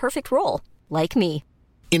open to the perfect role, like me.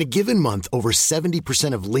 In a given month, over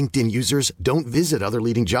 70% of LinkedIn users don't visit other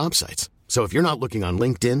leading job sites. So if you're not looking on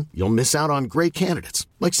LinkedIn, you'll miss out on great candidates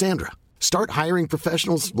like Sandra. Start hiring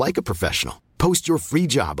professionals like a professional. Post your free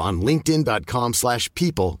job on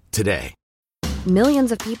linkedin.com/people today.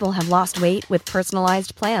 Millions of people have lost weight with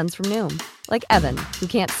personalized plans from Noom, like Evan, who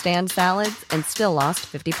can't stand salads and still lost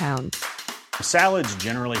 50 pounds. Salads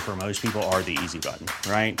generally for most people are the easy button,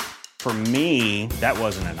 right? For me, that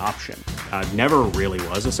wasn't an option. I never really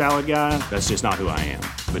was a salad guy. That's just not who I am.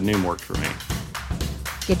 But Noom worked for me.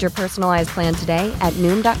 Get your personalized plan today at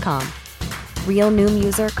Noom.com. Real Noom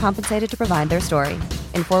user compensated to provide their story.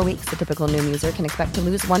 In 4 weeks, the typical Noom user can expect to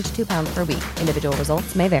lose 1 to 2 pounds per week. Individual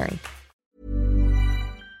results may vary.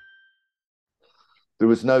 There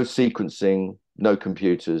was no sequencing, no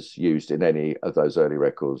computers used in any of those early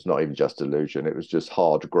records, not even Just Illusion. It was just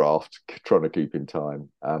hard graft, trying to keep in time.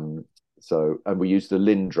 And we used the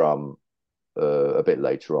Lindrum a bit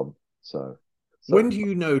later on. So when do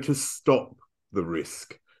you know to stop the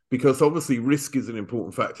risk? Because obviously risk is an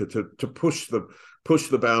important factor to push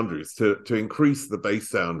the boundaries, to increase the bass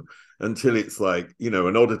sound until it's like,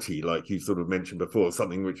 an oddity, like you sort of mentioned before,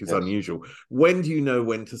 something which is unusual. When do you know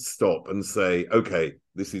when to stop and say, okay,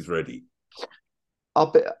 this is ready?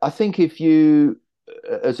 I think if you,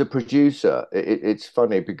 as a producer, it's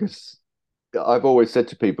funny because I've always said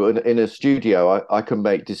to people in a studio, I can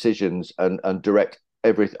make decisions and direct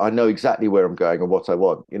everything. I know exactly where I'm going and what I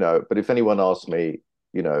want, but if anyone asks me,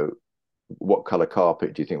 what color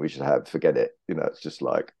carpet do you think we should have? Forget it. It's just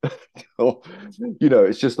like,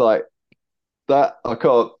 it's just like that. I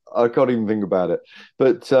can't even think about it.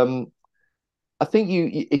 But I think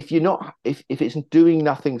if it's doing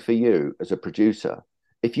nothing for you as a producer,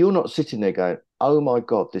 if you're not sitting there going, oh my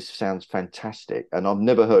God, this sounds fantastic, and I've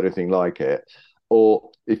never heard anything like it, or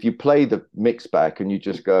if you play the mix back and you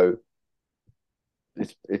just go,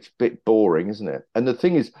 it's a bit boring, isn't it? And the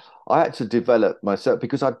thing is, I had to develop myself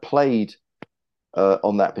because I'd played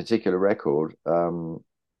on that particular record.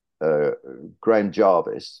 Graham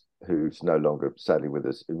Jarvis, who's no longer sadly with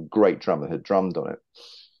us, a great drummer, had drummed on it,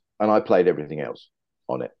 and I played everything else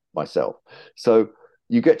on it myself. So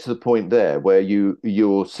you get to the point there where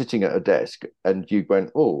you're sitting at a desk and you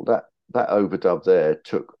went, oh, that overdub there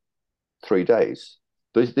took 3 days.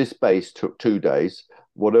 This bass took 2 days,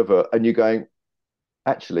 whatever, and you're going,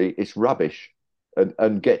 actually, it's rubbish,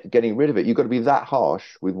 and getting rid of it. You've got to be that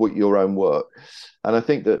harsh with your own work. And I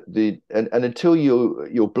think that and until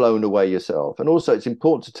you're blown away yourself, and also it's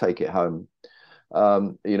important to take it home.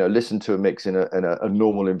 Listen to a mix in a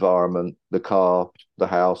normal environment, the car, the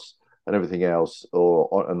house, and everything else,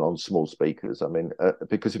 or on small speakers. I mean,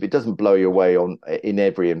 because if it doesn't blow you away in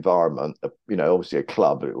every environment, obviously a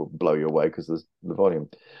club, it will blow you away because there's the volume.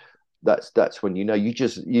 That's when you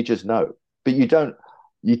just know, but you don't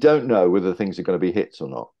know whether things are going to be hits or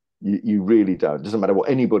not. You really don't. It doesn't matter what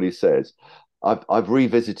anybody says. I've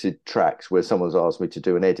revisited tracks where someone's asked me to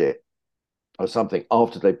do an edit or something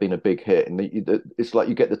after they've been a big hit, and it's like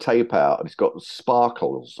you get the tape out and it's got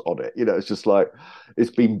sparkles on it. It's just like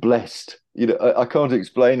it's been blessed. I can't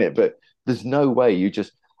explain it, but there's no way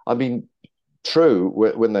True,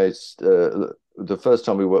 when there's the first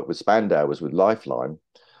time we worked with Spandau was with Lifeline,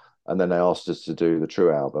 and then they asked us to do the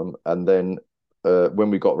True album, and then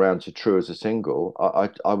when we got round to True as a single,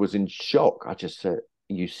 I was in shock. I just said,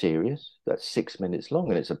 are you serious? That's 6 minutes long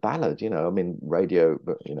and it's a ballad, radio,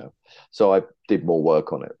 but so I did more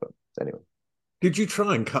work on it. But anyway. Did you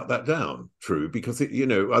try and cut that down, True? Because I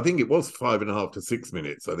think it was 5.5 to 6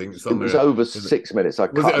 minutes. I think it was over 6 minutes. I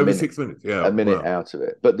cut over 6 minutes? Yeah, a minute out of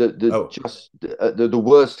it. But the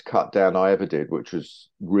worst cut down I ever did, which was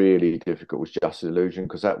really difficult, was Just Illusion,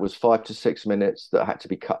 because that was 5 to 6 minutes that had to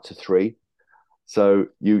be cut to 3. So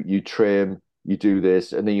you trim, you do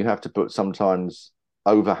this, and then you have to put sometimes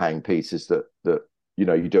overhang pieces that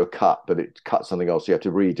you do a cut, but it cuts something else. You have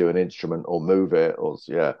to redo an instrument or move it, or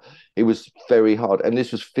it was very hard. And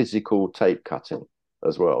this was physical tape cutting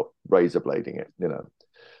as well, razor blading it.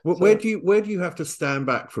 Well, where do you have to stand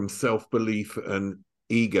back from self-belief and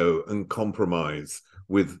ego and compromise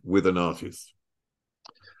with an artist?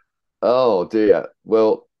 Oh dear.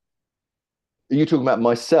 Well, are you talking about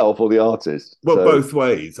myself or the artist? Well, both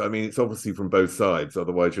ways. I mean, it's obviously from both sides.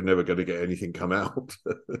 Otherwise, you're never going to get anything come out.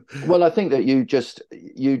 Well, I think that you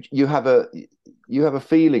have a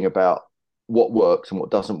feeling about what works and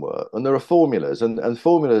what doesn't work, and there are formulas, and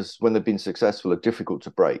formulas when they've been successful are difficult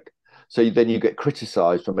to break. So then you get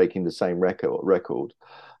criticised for making the same record.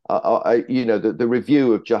 The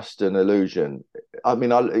review of Just an Illusion. I mean,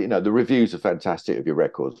 the reviews are fantastic of your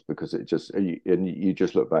records because you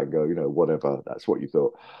just look back and go, whatever. That's what you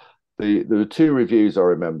thought. There were two reviews I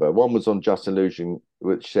remember. One was on Just an Illusion,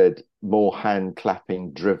 which said more hand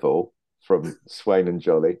clapping drivel from Swain and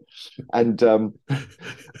Jolly, and the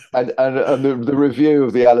review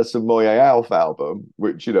of the Alison Moyet Alf album,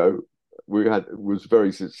 which was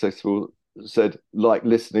very successful, said like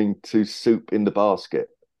listening to Soup in the Basket.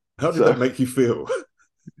 How did that make you feel?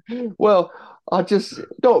 Well, I just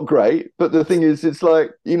not great, but the thing is, it's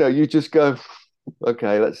like you just go,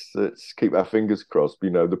 okay, let's keep our fingers crossed.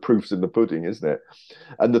 The proof's in the pudding, isn't it?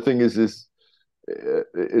 And the thing is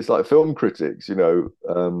it's like film critics.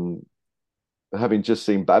 Having just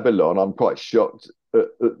seen Babylon, I'm quite shocked at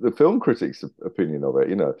the film critics' opinion of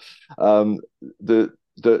it.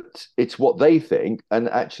 That it's what they think, and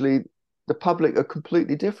actually the public are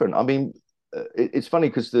completely different. I mean, it's funny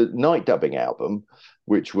because the Night Dubbing album,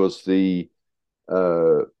 which was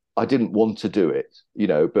I didn't want to do it,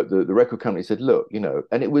 but the record company said, look,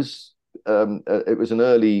 and it was an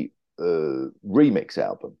early remix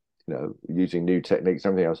album, using new techniques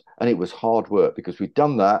and everything else, and it was hard work because we've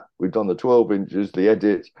done the 12 inches, the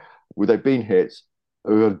edits, they've been hits.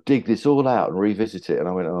 We're going to dig this all out and revisit it, and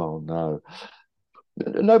I went, oh no.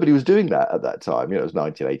 Nobody was doing that at that time. It was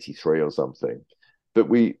 1983 or something. But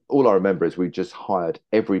all I remember is we just hired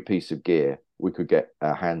every piece of gear we could get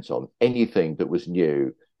our hands on, anything that was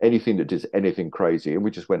new, anything that did anything crazy, and we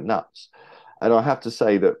just went nuts. And I have to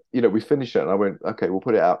say that, we finished it and I went, okay, we'll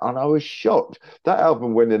put it out. And I was shocked. That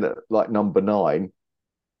album went in at like number 9.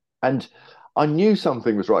 And I knew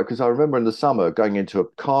something was right because I remember in the summer going into a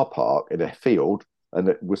car park in a field, and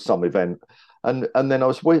it was some event. And then I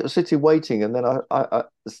was sitting waiting, and then I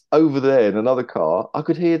over there in another car, I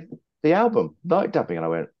could hear the album Night Dubbing, and I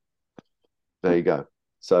went, there you go.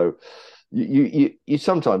 So you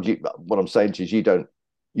sometimes what I'm saying to you is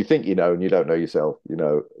you think and you don't know yourself,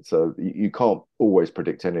 so you can't always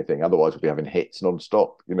predict anything, otherwise we'll be having hits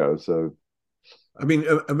non-stop, so I mean,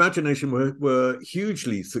 Imagination were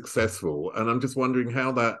hugely successful, and I'm just wondering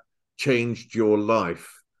how that changed your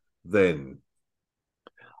life then.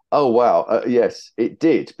 Oh wow, yes, it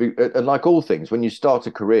did. And like all things, when you start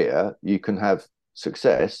a career, you can have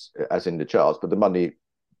success, as in the charts, but the money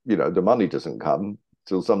doesn't come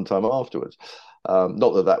till sometime afterwards.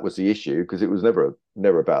 Not that was the issue, because it was never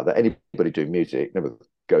about that. Anybody doing music never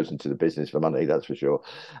goes into the business for money, that's for sure.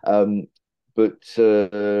 But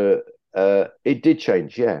it did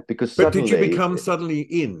change, yeah. Because did you become suddenly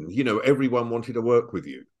in? Everyone wanted to work with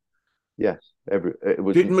you. Yes, it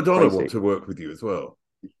was. Did Madonna crazy. want to work with you as well?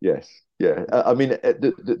 Yes, yeah. I mean,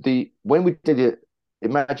 when we did it,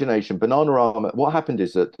 Imagination, Bananarama. What happened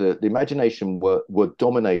is that the Imagination were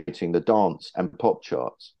dominating the dance and pop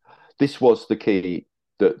charts. This was the key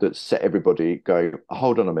that set everybody going,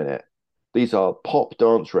 hold on a minute, these are pop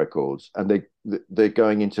dance records, and they're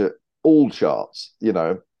going into all charts.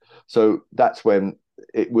 So that's when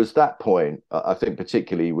it was that point. I think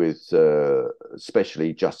particularly with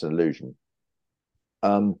especially Just an Illusion.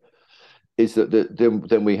 Is that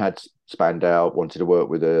then we had Spandau wanted to work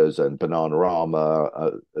with us, and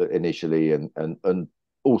Bananarama initially, and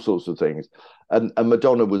all sorts of things, and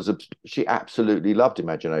Madonna she absolutely loved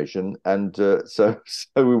Imagination, and so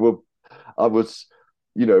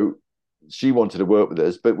she wanted to work with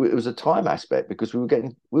us, but it was a time aspect because we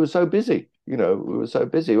were so busy,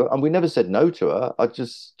 and we never said no to her. I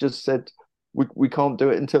just said we can't do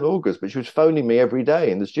it until August, but she was phoning me every day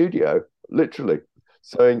in the studio, literally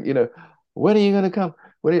saying, when are you going to come?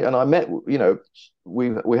 And I met,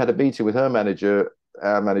 we had a meeting with her manager,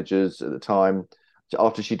 our managers at the time,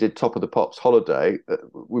 after she did Top of the Pops Holiday.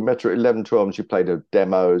 We met her at 11, 12, and she played her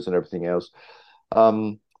demos and everything else.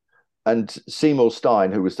 And Seymour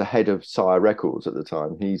Stein, who was the head of Sire Records at the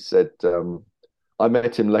time, he said, I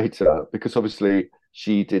met him later because obviously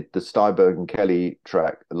she did the Steinberg and Kelly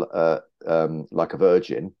track, Like a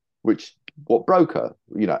Virgin, which what broke her,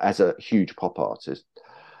 as a huge pop artist.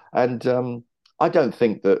 And I don't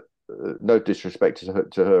think that, no disrespect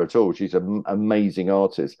to her at all, she's an amazing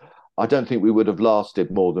artist. I don't think we would have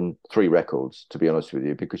lasted more than 3 records, to be honest with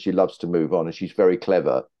you, because she loves to move on and she's very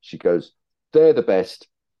clever. She goes, they're the best,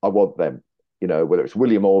 I want them, whether it's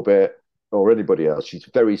William Orbit or anybody else. She's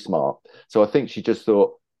very smart. So I think she just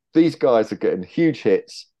thought, these guys are getting huge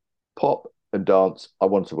hits, pop and dance, I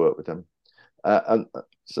want to work with them. And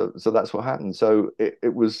so that's what happened. So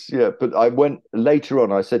it was, but I went later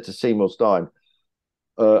on, I said to Seymour Stein,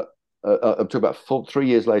 I'm talking about 3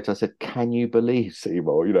 years later, I said, can you believe,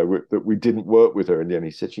 Seymour, that we didn't work with her in the end?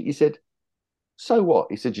 He said, so what?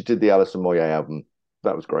 He said, you did the Alison Moyet album.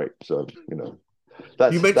 That was great. So, you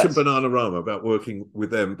mentioned Bananarama, about working with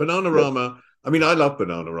them. Bananarama, I mean, I love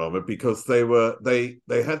Bananarama because they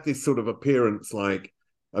had this sort of appearance like,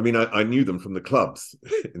 I mean, I knew them from the clubs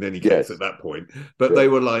in any case at that point, but they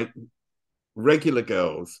were like regular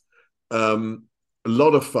girls, a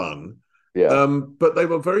lot of fun. But they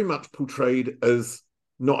were very much portrayed as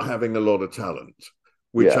not having a lot of talent,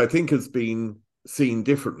 which I think has been seen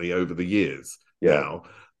differently over the years now.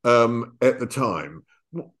 At the time,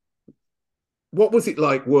 what was it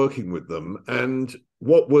like working with them, and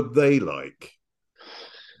what were they like?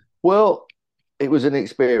 Well, it was an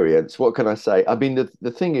experience. What can I say? I mean,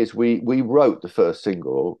 the thing is, we wrote the first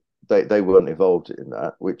single. They weren't involved in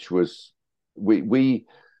that, which was we.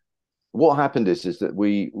 What happened is that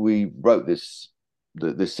we wrote this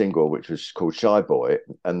single, which was called Shy Boy,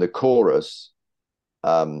 and the chorus.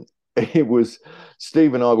 It was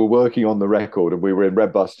Steve and I were working on the record, and we were in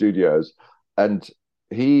Red Bus Studios, and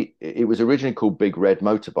it was originally called Big Red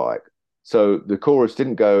Motorbike. So the chorus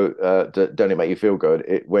didn't go, don't it make you feel good?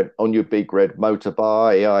 It went, on your big red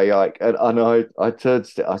motorbike. And I turned,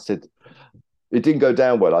 I said, it didn't go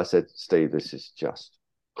down well. I said, Steve, this is just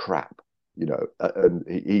crap, and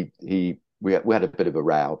we had a bit of a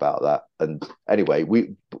row about that. And anyway,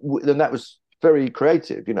 then that was very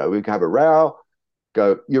creative. We could have a row,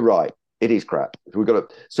 go, you're right, it is crap.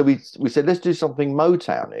 So we said, let's do something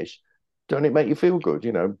Motownish. Don't it make you feel good?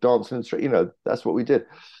 Dancing in the street, that's what we did.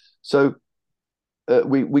 So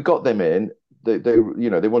we got them in. They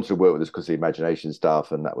wanted to work with us because of the imagination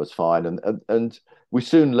stuff, and that was fine. And we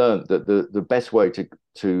soon learned that the best way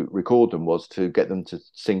to record them was to get them to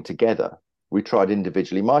sing together. We tried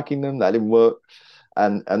individually miking them, that didn't work,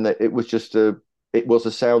 and it was just it was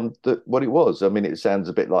a sound that what it was. I mean, it sounds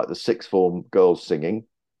a bit like the sixth form girls singing.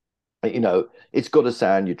 It's got a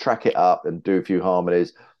sound. You track it up and do a few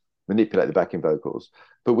harmonies, manipulate the backing vocals.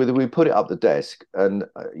 But we put it up the desk, and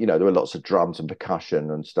there were lots of drums and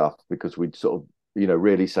percussion and stuff, because we'd sort of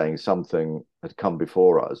really saying something had come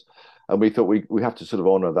before us, and we thought we have to sort of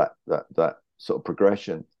honor that sort of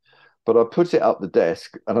progression. But I put it up the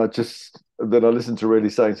desk, and then I listened to Really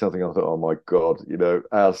Saying Something. I thought, oh my God,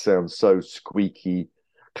 ours sounds so squeaky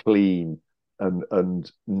clean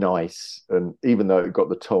and nice, and even though it got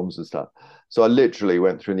the toms and stuff. So I literally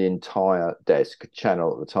went through the entire desk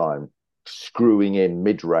channel at the time, screwing in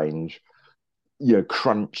mid-range,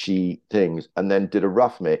 crunchy things, and then did a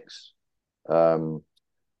rough mix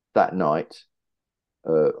that night.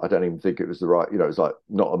 I don't even think it was the right, it was like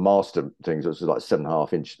not a master thing, so it was like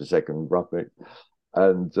 7.5 inches per second rough mix,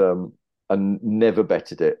 and never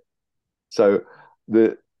bettered it. So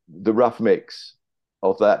the rough mix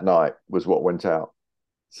of that night was what went out.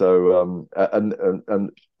 So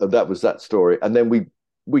and that was that story. And then we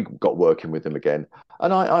got working with them again,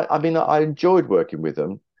 and I mean I enjoyed working with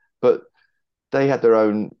them, but they had their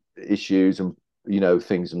own issues and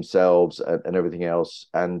things themselves and everything else.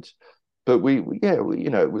 But we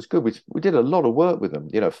it was good. We did a lot of work with them,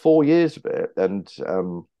 4 years of it. And I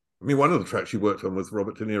mean, one of the tracks you worked on was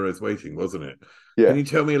Robert De Niro's Waiting, wasn't it? Yeah. Can you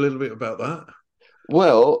tell me a little bit about that?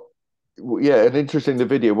 Well, yeah, and interesting, the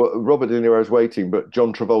video, Robert De Niro's Waiting, but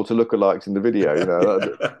John Travolta lookalikes in the video,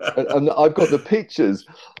 and I've got the pictures.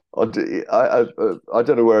 I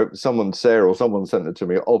don't know where Sarah or someone sent it to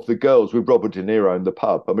me, of the girls with Robert De Niro in the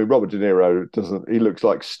pub. I mean, Robert De Niro he looks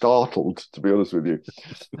like startled, to be honest with you.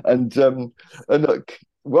 And look,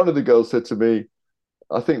 one of the girls said to me,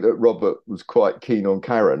 I think that Robert was quite keen on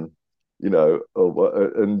Karen,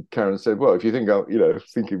 and Karen said, well, if you think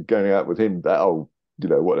think of going out with him that old,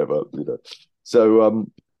 whatever, So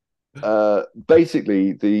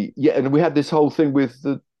basically and we had this whole thing with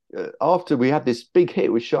after we had this big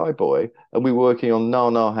hit with Shy Boy, and we were working on Na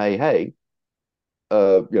Na Hey Hey,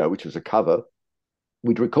 which was a cover.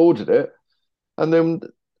 We'd recorded it, and then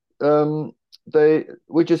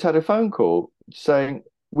we just had a phone call saying,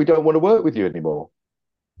 we don't want to work with you anymore.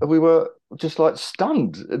 we were just like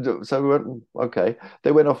stunned. So we went, okay.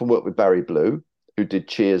 They went off and worked with Barry Blue, who did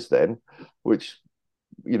Cheers then, which,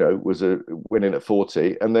 was went in at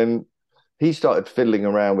 40. And then he started fiddling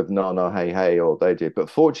around with Na Na Hey Hey, or they did. But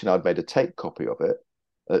fortunately, I'd made a tape copy of it,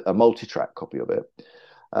 a multi-track copy of it.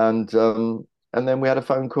 And then we had a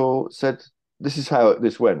phone call, said, this is how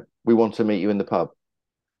this went. We want to meet you in the pub.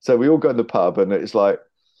 So we all go in the pub, and it's not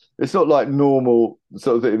like normal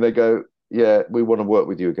sort of thing. They go, yeah, we want to work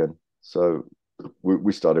with you again. So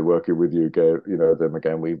we started working with you again, them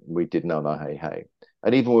again. We did No No Hey Hey.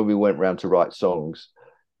 And even when we went round to write songs,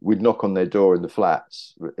 we'd knock on their door in the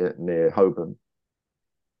flats near Holborn,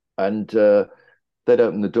 and they'd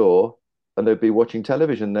open the door and they'd be watching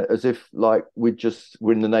television as if like we're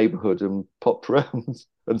in the neighbourhood and popped round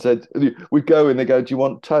and said, we'd go in, they go, do you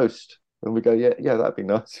want toast? And we go, yeah, that'd be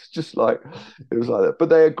nice. It's just like, it was like that. But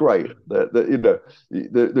they are great.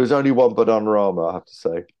 There's only one Bananarama, I have to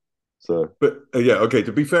say. So, but okay.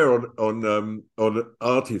 To be fair on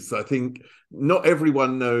artists, I think not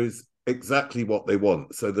everyone knows exactly what they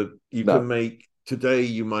want. So that you can make today,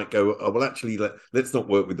 you might go, oh well, actually, let's not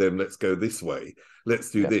work with them. Let's go this way.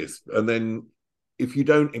 Let's do this. And then if you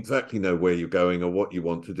don't exactly know where you're going or what you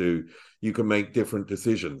want to do, you can make different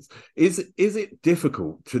decisions. Is it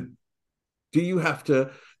difficult to? Do you have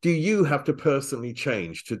to personally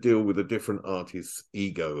change to deal with a different artist's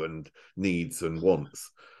ego and needs and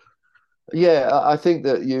wants? Yeah, I think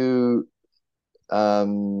that you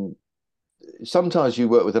sometimes you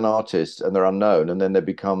work with an artist and they're unknown, and then they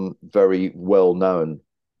become very well known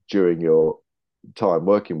during your time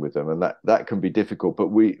working with them, and that can be difficult. But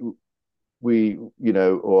we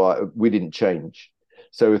didn't change.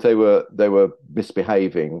 So if they were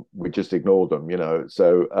misbehaving, we just ignored them.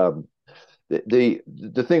 So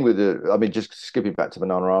the thing with just skipping back to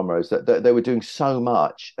Bananarama is that they were doing so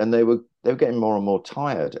much, and they were getting more and more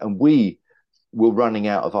tired, and we were running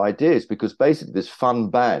out of ideas, because basically this fun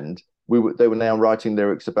band, they were now writing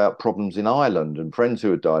lyrics about problems in Ireland and friends who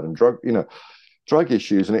had died and drug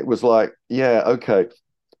issues, and it was like, yeah, okay,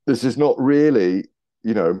 this is not really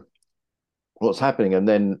what's happening. And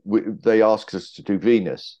then they asked us to do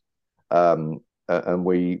Venus, and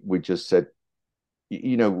we just said,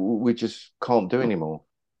 we just can't do anymore.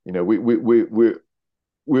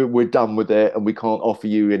 We're done with it, and we can't offer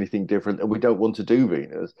you anything different, and we don't want to do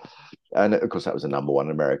Venus. And of course, that was the number one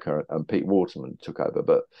in America, and Pete Waterman took over.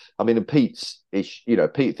 But I mean, Pete's,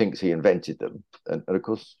 Pete thinks he invented them, and of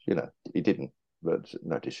course, he didn't. But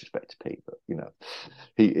no disrespect to Pete, but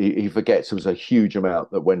he forgets there was a huge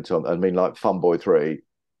amount that went on. I mean, like Funboy 3,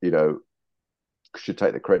 should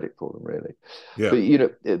take the credit for them, really.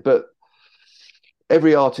 Yeah. But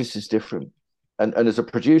every artist is different, and as a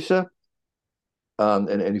producer,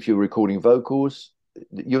 and if you're recording vocals,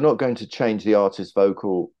 you're not going to change the artist's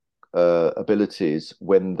vocal abilities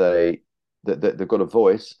when they've got a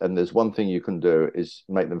voice. And there's one thing you can do is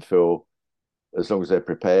make them feel, as long as they're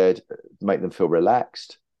prepared, make them feel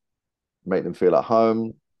relaxed, make them feel at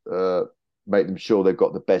home, make them sure they've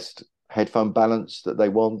got the best headphone balance that they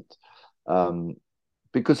want.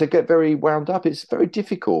 Because they get very wound up. It's very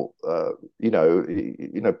difficult,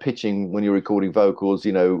 pitching when you're recording vocals.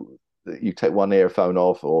 You take one earphone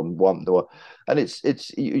off or one, and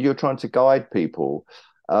it's you're trying to guide people,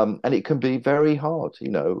 and it can be very hard.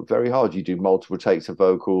 Very hard. You do multiple takes of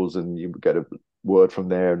vocals, and you get a word from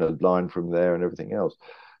there and a line from there and everything else.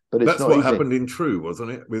 But it's that's not what easy. Happened in True, wasn't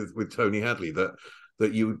it, with Tony Hadley, that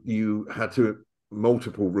you had to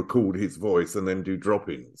multiple record his voice and then do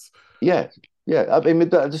drop-ins. Yeah. I mean,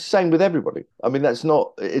 the same with everybody. I mean, it's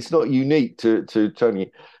not unique to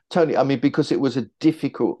Tony. I mean, because it was a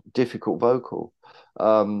difficult vocal.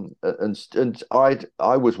 And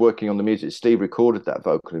I was working on the music. Steve recorded that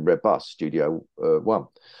vocal in Red Bus Studio 1,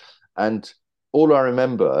 and all I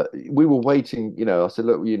remember, we were waiting. I said,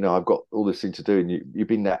 look, I've got all this thing to do, and you've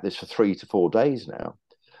been at this for 3 to 4 days now.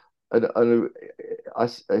 And I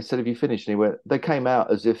said, have you finished? And he went, they came out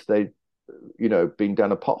as if they'd been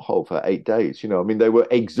down a pothole for 8 days. I mean, they were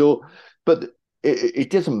exhausted, but it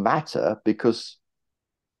doesn't matter, because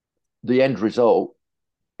the end result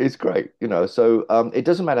is great. So it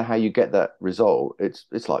doesn't matter how you get that result. It's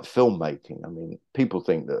like filmmaking. I mean, people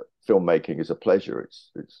think that filmmaking is a pleasure.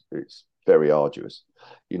 It's very arduous.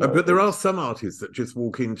 But there are some artists that just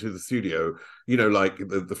walk into the studio, like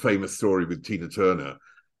the famous story with Tina Turner.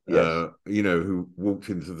 Yes. Who walked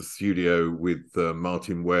into the studio with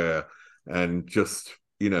Martin Ware and just,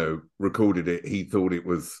 recorded it. He thought it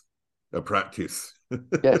was a practice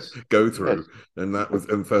go through. Yes.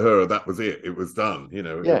 And for her, that was it. It was done, Yeah.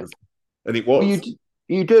 It was. Well,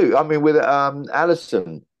 you do. I mean, with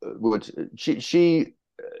Alison Wood, she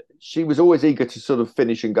she was always eager to sort of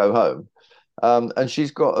finish and go home. And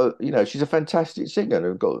she's got she's a fantastic singer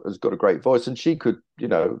and has got a great voice, and she could,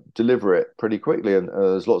 deliver it pretty quickly. And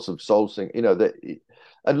there's lots of soul singing,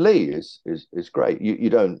 and Lee is great. You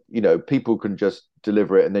don't, people can just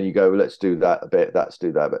deliver it and then you go, well, let's do that a bit, let's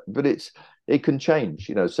do that, but it can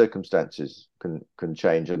change. Circumstances can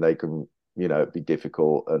change, and they can, be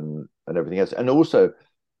difficult and everything else. And also,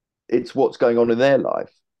 it's what's going on in their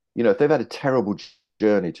life. If they've had a terrible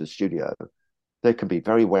journey to the studio, they can be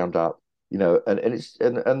very wound up.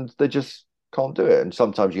 And they just can't do it. And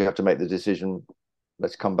sometimes you have to make the decision,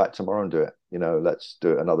 let's come back tomorrow and do it. Let's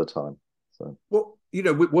do it another time. So, well,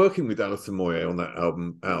 working with Alison Moyet on that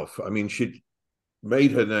album, Alf, I mean, she'd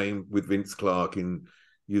made her name with Vince Clarke in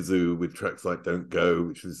Yazoo with tracks like Don't Go,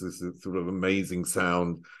 which was this sort of amazing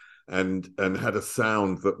sound, and had a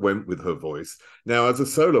sound that went with her voice. Now, as a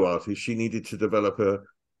solo artist, she needed to develop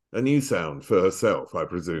a new sound for herself, I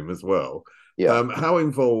presume, as well. Yeah. How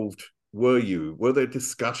involved were you? Were there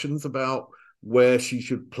discussions about where she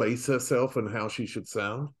should place herself and how she should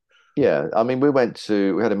sound? Yeah, I mean, we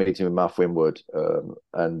had a meeting with Muff Winwood,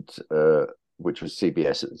 which was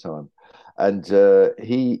CBS at the time, and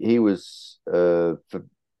he was for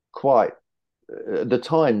quite at the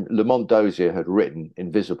time. Lamont Dozier had written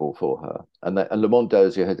Invisible for her, and Lamont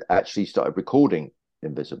Dozier had actually started recording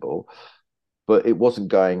Invisible, but it wasn't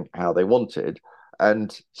going how they wanted,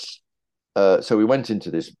 and so we went into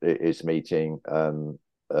this meeting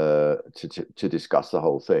to discuss the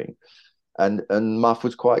whole thing, and Muff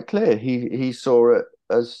was quite clear. He saw it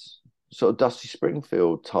as sort of Dusty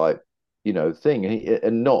Springfield type, thing,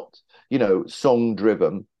 and not song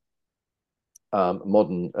driven,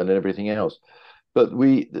 modern and everything else. But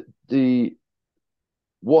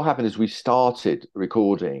what happened is we started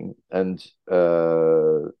recording, and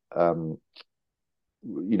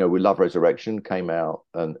with Love Resurrection came out,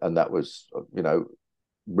 and that was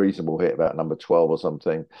reasonable hit, about number 12 or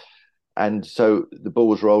something, and so the ball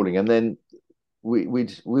was rolling. And then we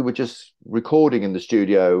were just recording in the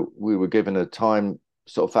studio. We were given a time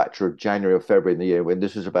sort of factor of January or February in the year, when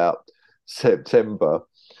this was about September,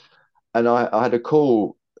 and I had a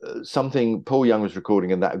call. Something Paul Young was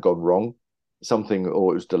recording, and that had gone wrong, something,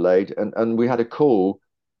 or it was delayed, and we had a call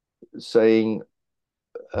saying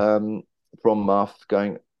from Muff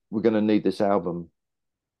going, we're going to need this album,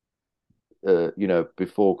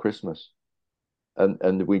 before Christmas,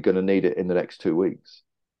 and we're going to need it in the next 2 weeks.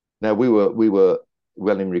 Now we were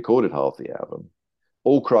well and recorded half the album.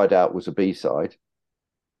 All Cried Out was a B-side,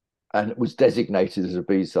 and it was designated as a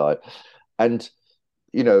B-side, and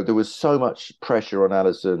there was so much pressure on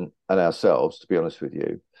Alison and ourselves, to be honest with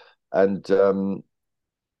you, and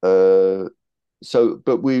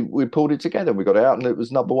but we pulled it together and we got it out, and it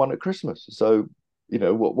was number one at Christmas. So it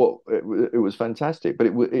was fantastic, but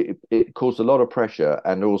it caused a lot of pressure,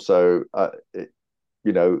 and also I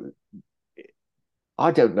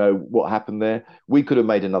don't know what happened there. We could have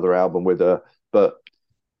made another album with her, but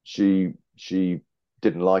she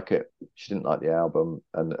didn't like it. She didn't like the album,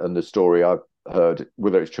 and the story I've heard,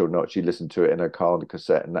 whether it's true or not, she listened to it in her car on the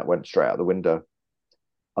cassette, and that went straight out the window.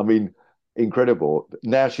 I mean, incredible.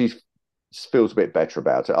 Now she feels a bit better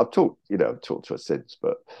about it. I've talked to her since,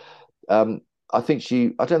 but I don't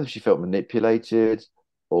know if she felt manipulated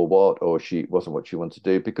or what, or she wasn't what she wanted to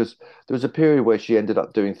do, because there was a period where she ended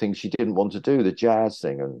up doing things she didn't want to do, the jazz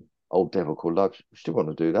thing and Old Devil Called Love. She didn't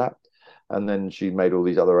want to do that. And then she made all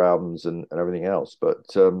these other albums and everything else.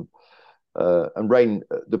 But and Rain,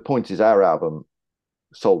 the point is, our album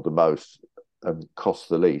sold the most and cost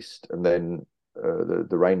the least. And then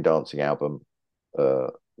the Rain Dancing album,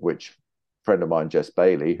 which a friend of mine, Jess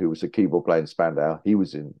Bailey, who was a keyboard player in Spandau, he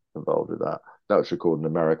was involved with that. That was recorded in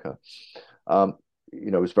America.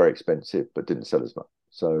 It was very expensive, but didn't sell as much.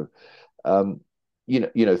 So,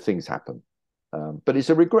 things happen. But it's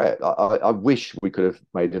a regret. I wish we could have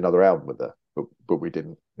made another album with her, but we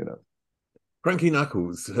didn't. Frankie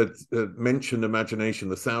Knuckles had mentioned Imagination,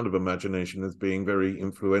 the sound of Imagination, as being very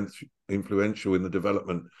influential in the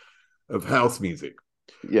development of house music.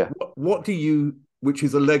 Yeah. What do you, which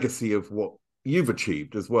is a legacy of what you've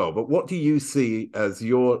achieved as well, but what do you see as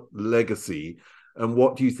your legacy, and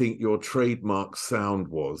what do you think your trademark sound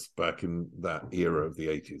was back in that era of the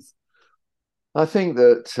 80s? I think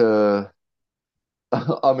that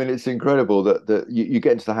I mean, it's incredible that you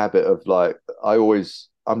get into the habit of, like,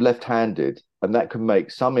 I'm left-handed, and that can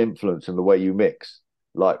make some influence in the way you mix,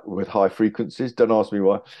 like with high frequencies. Don't ask me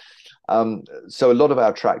why. So a lot of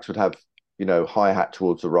our tracks would have, hi-hat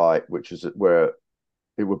towards the right, which is where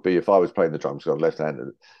it would be if I was playing the drums, because I'm left-handed,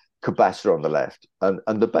 capacitor on the left,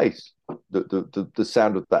 and the bass, the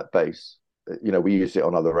sound of that bass we used it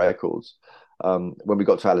on other records. When we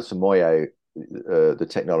got to Alison Moyet, the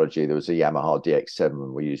technology, there was a Yamaha DX7,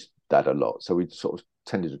 and we used that a lot. So we sort of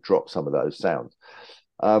tended to drop some of those sounds.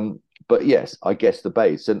 But yes, I guess the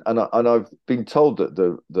bass, and I've been told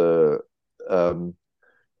that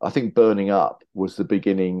I think Burning Up was the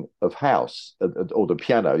beginning of house, or the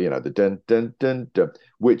piano, the dun dun dun dun,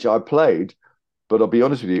 which I played, but I'll be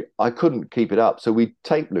honest with you, I couldn't keep it up, so we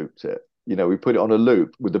tape looped it. We put it on a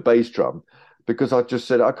loop with the bass drum, because I just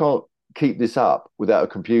said I can't keep this up without a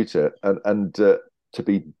computer and to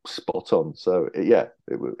be spot on. So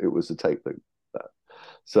it was a tape loop.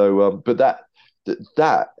 So, but that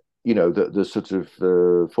the sort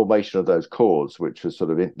of formation of those chords, which was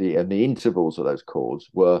sort of the intervals of those chords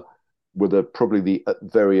were probably the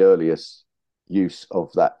very earliest use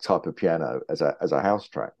of that type of piano as a house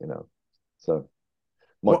track. So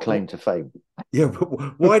my claim to fame. Yeah,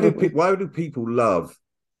 but why do people love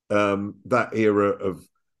that era of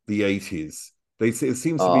the 80s? It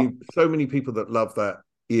seems to be so many people that love that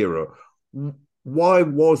era. Why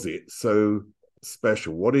was it so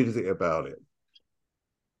special? What is it about it?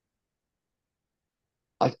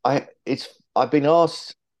 I've been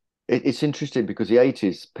asked. It's interesting because the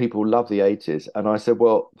 80s, people love the 80s, and I said,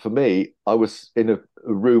 well, for me, I was in a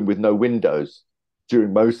room with no windows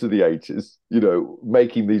during most of the 80s,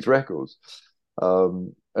 making these records.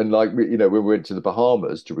 And like, when we went to the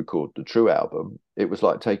Bahamas to record the True album, it was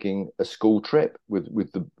like taking a school trip with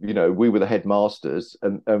the, we were the headmasters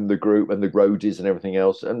and the group and the roadies and everything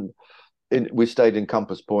else. And we stayed in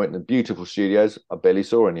Compass Point and beautiful studios. I barely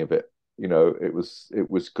saw any of it. It was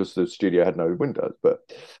because the studio had no windows. But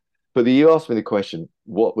you asked me the question,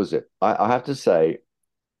 what was it? I have to say,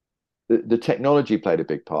 the technology played a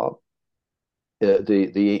big part.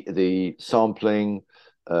 The sampling,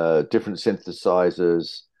 different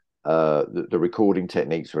synthesizers, the recording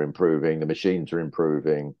techniques are improving, the machines are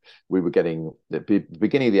improving. We were getting the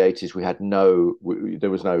beginning of the 80s. We had there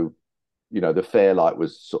was no, the Fairlight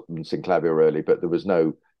was sort of synclavier early, but there was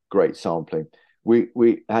no great sampling.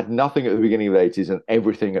 We had nothing at the beginning of the 80s and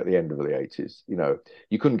everything at the end of the 80s.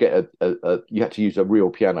 You couldn't get you had to use a real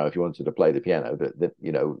piano if you wanted to play the piano, but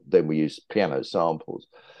then we used piano samples.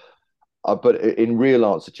 But in real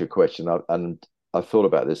answer to your question, I've thought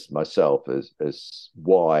about this myself as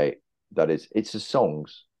why that is. It's the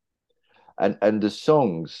songs, and the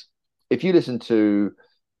songs. If you listen to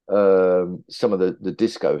some of the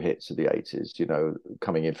disco hits of the 80s,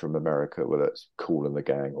 coming in from America, whether it's Kool and the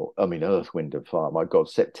Gang or Earth, Wind and Fire. My God,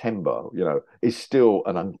 September, is still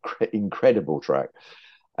an incredible track,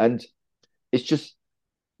 and it's just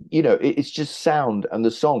it's just sound and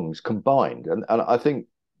the songs combined, and I think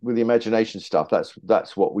with the imagination stuff,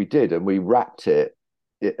 that's what we did, and we wrapped it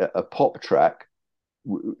a pop track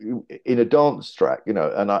in a dance track,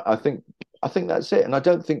 and I think that's it. And I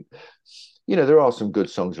don't think, there are some good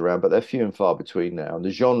songs around, but they're few and far between now. And the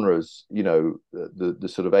genres, the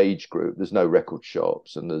sort of age group, there's no record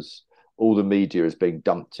shops, and there's all the media is being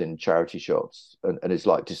dumped in charity shops, and it's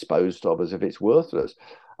like disposed of as if it's worthless.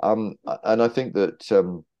 And I think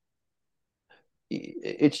that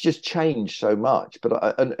it's just changed so much.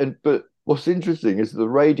 But what's interesting is the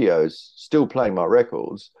radio's still playing my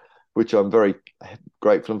records, which I'm very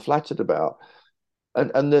grateful and flattered about.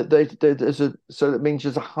 And so that means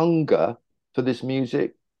there's a hunger for this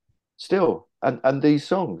music still, and these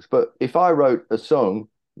songs. But if I wrote a song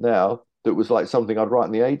now that was like something I'd write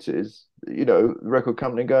in the 80s, the record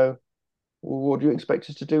company go, well, what do you expect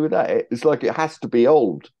us to do with that? It's like it has to be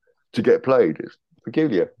old to get played. It's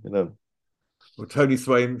peculiar, Well, Tony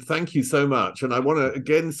Swain, thank you so much. And I want to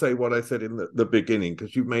again say what I said in the beginning,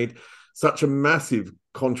 because you've made such a massive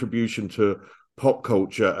contribution to pop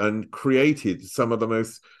culture and created some of the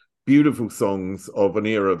most beautiful songs of an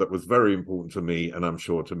era that was very important to me, and I'm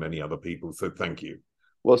sure to many other people. So thank you.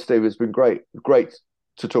 Well, Steve, it's been great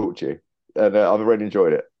to talk to you, and I've really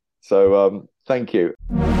enjoyed it. So thank you.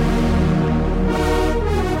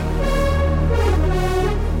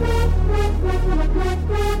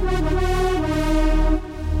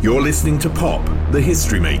 You're listening to Pop, the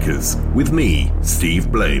History Makers, with me,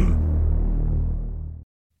 Steve Blame.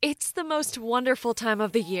 It's the most wonderful time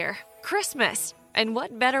of the year, Christmas. And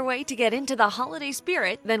what better way to get into the holiday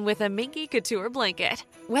spirit than with a Minky Couture blanket?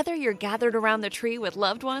 Whether you're gathered around the tree with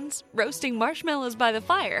loved ones, roasting marshmallows by the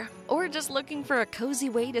fire, or just looking for a cozy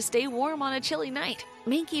way to stay warm on a chilly night,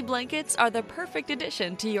 Minky blankets are the perfect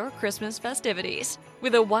addition to your Christmas festivities.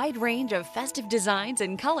 With a wide range of festive designs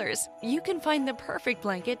and colors, you can find the perfect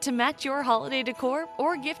blanket to match your holiday decor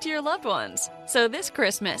or gift to your loved ones. So this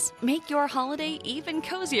Christmas, make your holiday even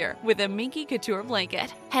cozier with a Minky Couture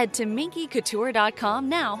blanket. Head to minkycouture.com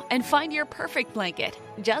now and find your perfect blanket,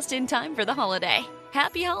 just in time for the holiday.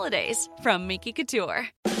 Happy holidays from Minky Couture.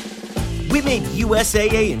 We made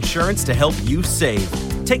USAA insurance to help you save.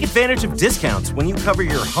 Take advantage of discounts when you cover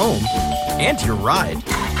your home and your ride.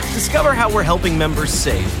 Discover how we're helping members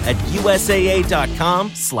save at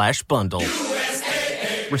USAA.com/bundle.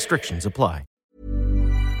 USAA. Restrictions apply.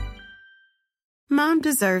 Mom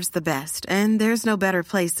deserves the best, and there's no better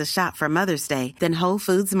place to shop for Mother's Day than Whole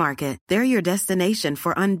Foods Market. They're your destination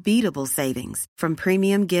for unbeatable savings, from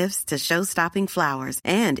premium gifts to show-stopping flowers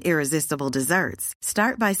and irresistible desserts.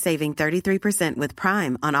 Start by saving 33% with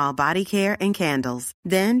Prime on all body care and candles.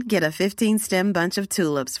 Then get a 15-stem bunch of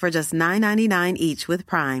tulips for just $9.99 each with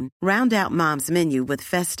Prime. Round out Mom's menu with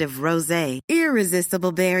festive rosé,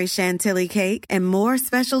 irresistible berry chantilly cake, and more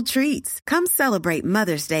special treats. Come celebrate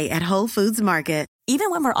Mother's Day at Whole Foods Market.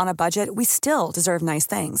 Even when we're on a budget, we still deserve nice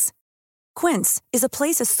things. Quince is a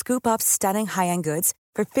place to scoop up stunning high-end goods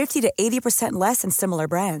for 50 to 80% less than similar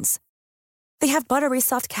brands. They have buttery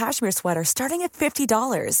soft cashmere sweaters starting at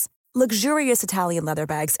 $50, luxurious Italian leather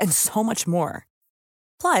bags, and so much more.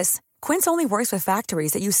 Plus, Quince only works with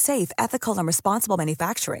factories that use safe, ethical, and responsible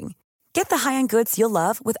manufacturing. Get the high-end goods you'll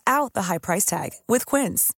love without the high price tag with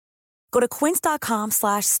Quince. Go to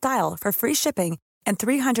quince.com/style for free shipping and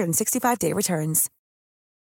 365-day returns.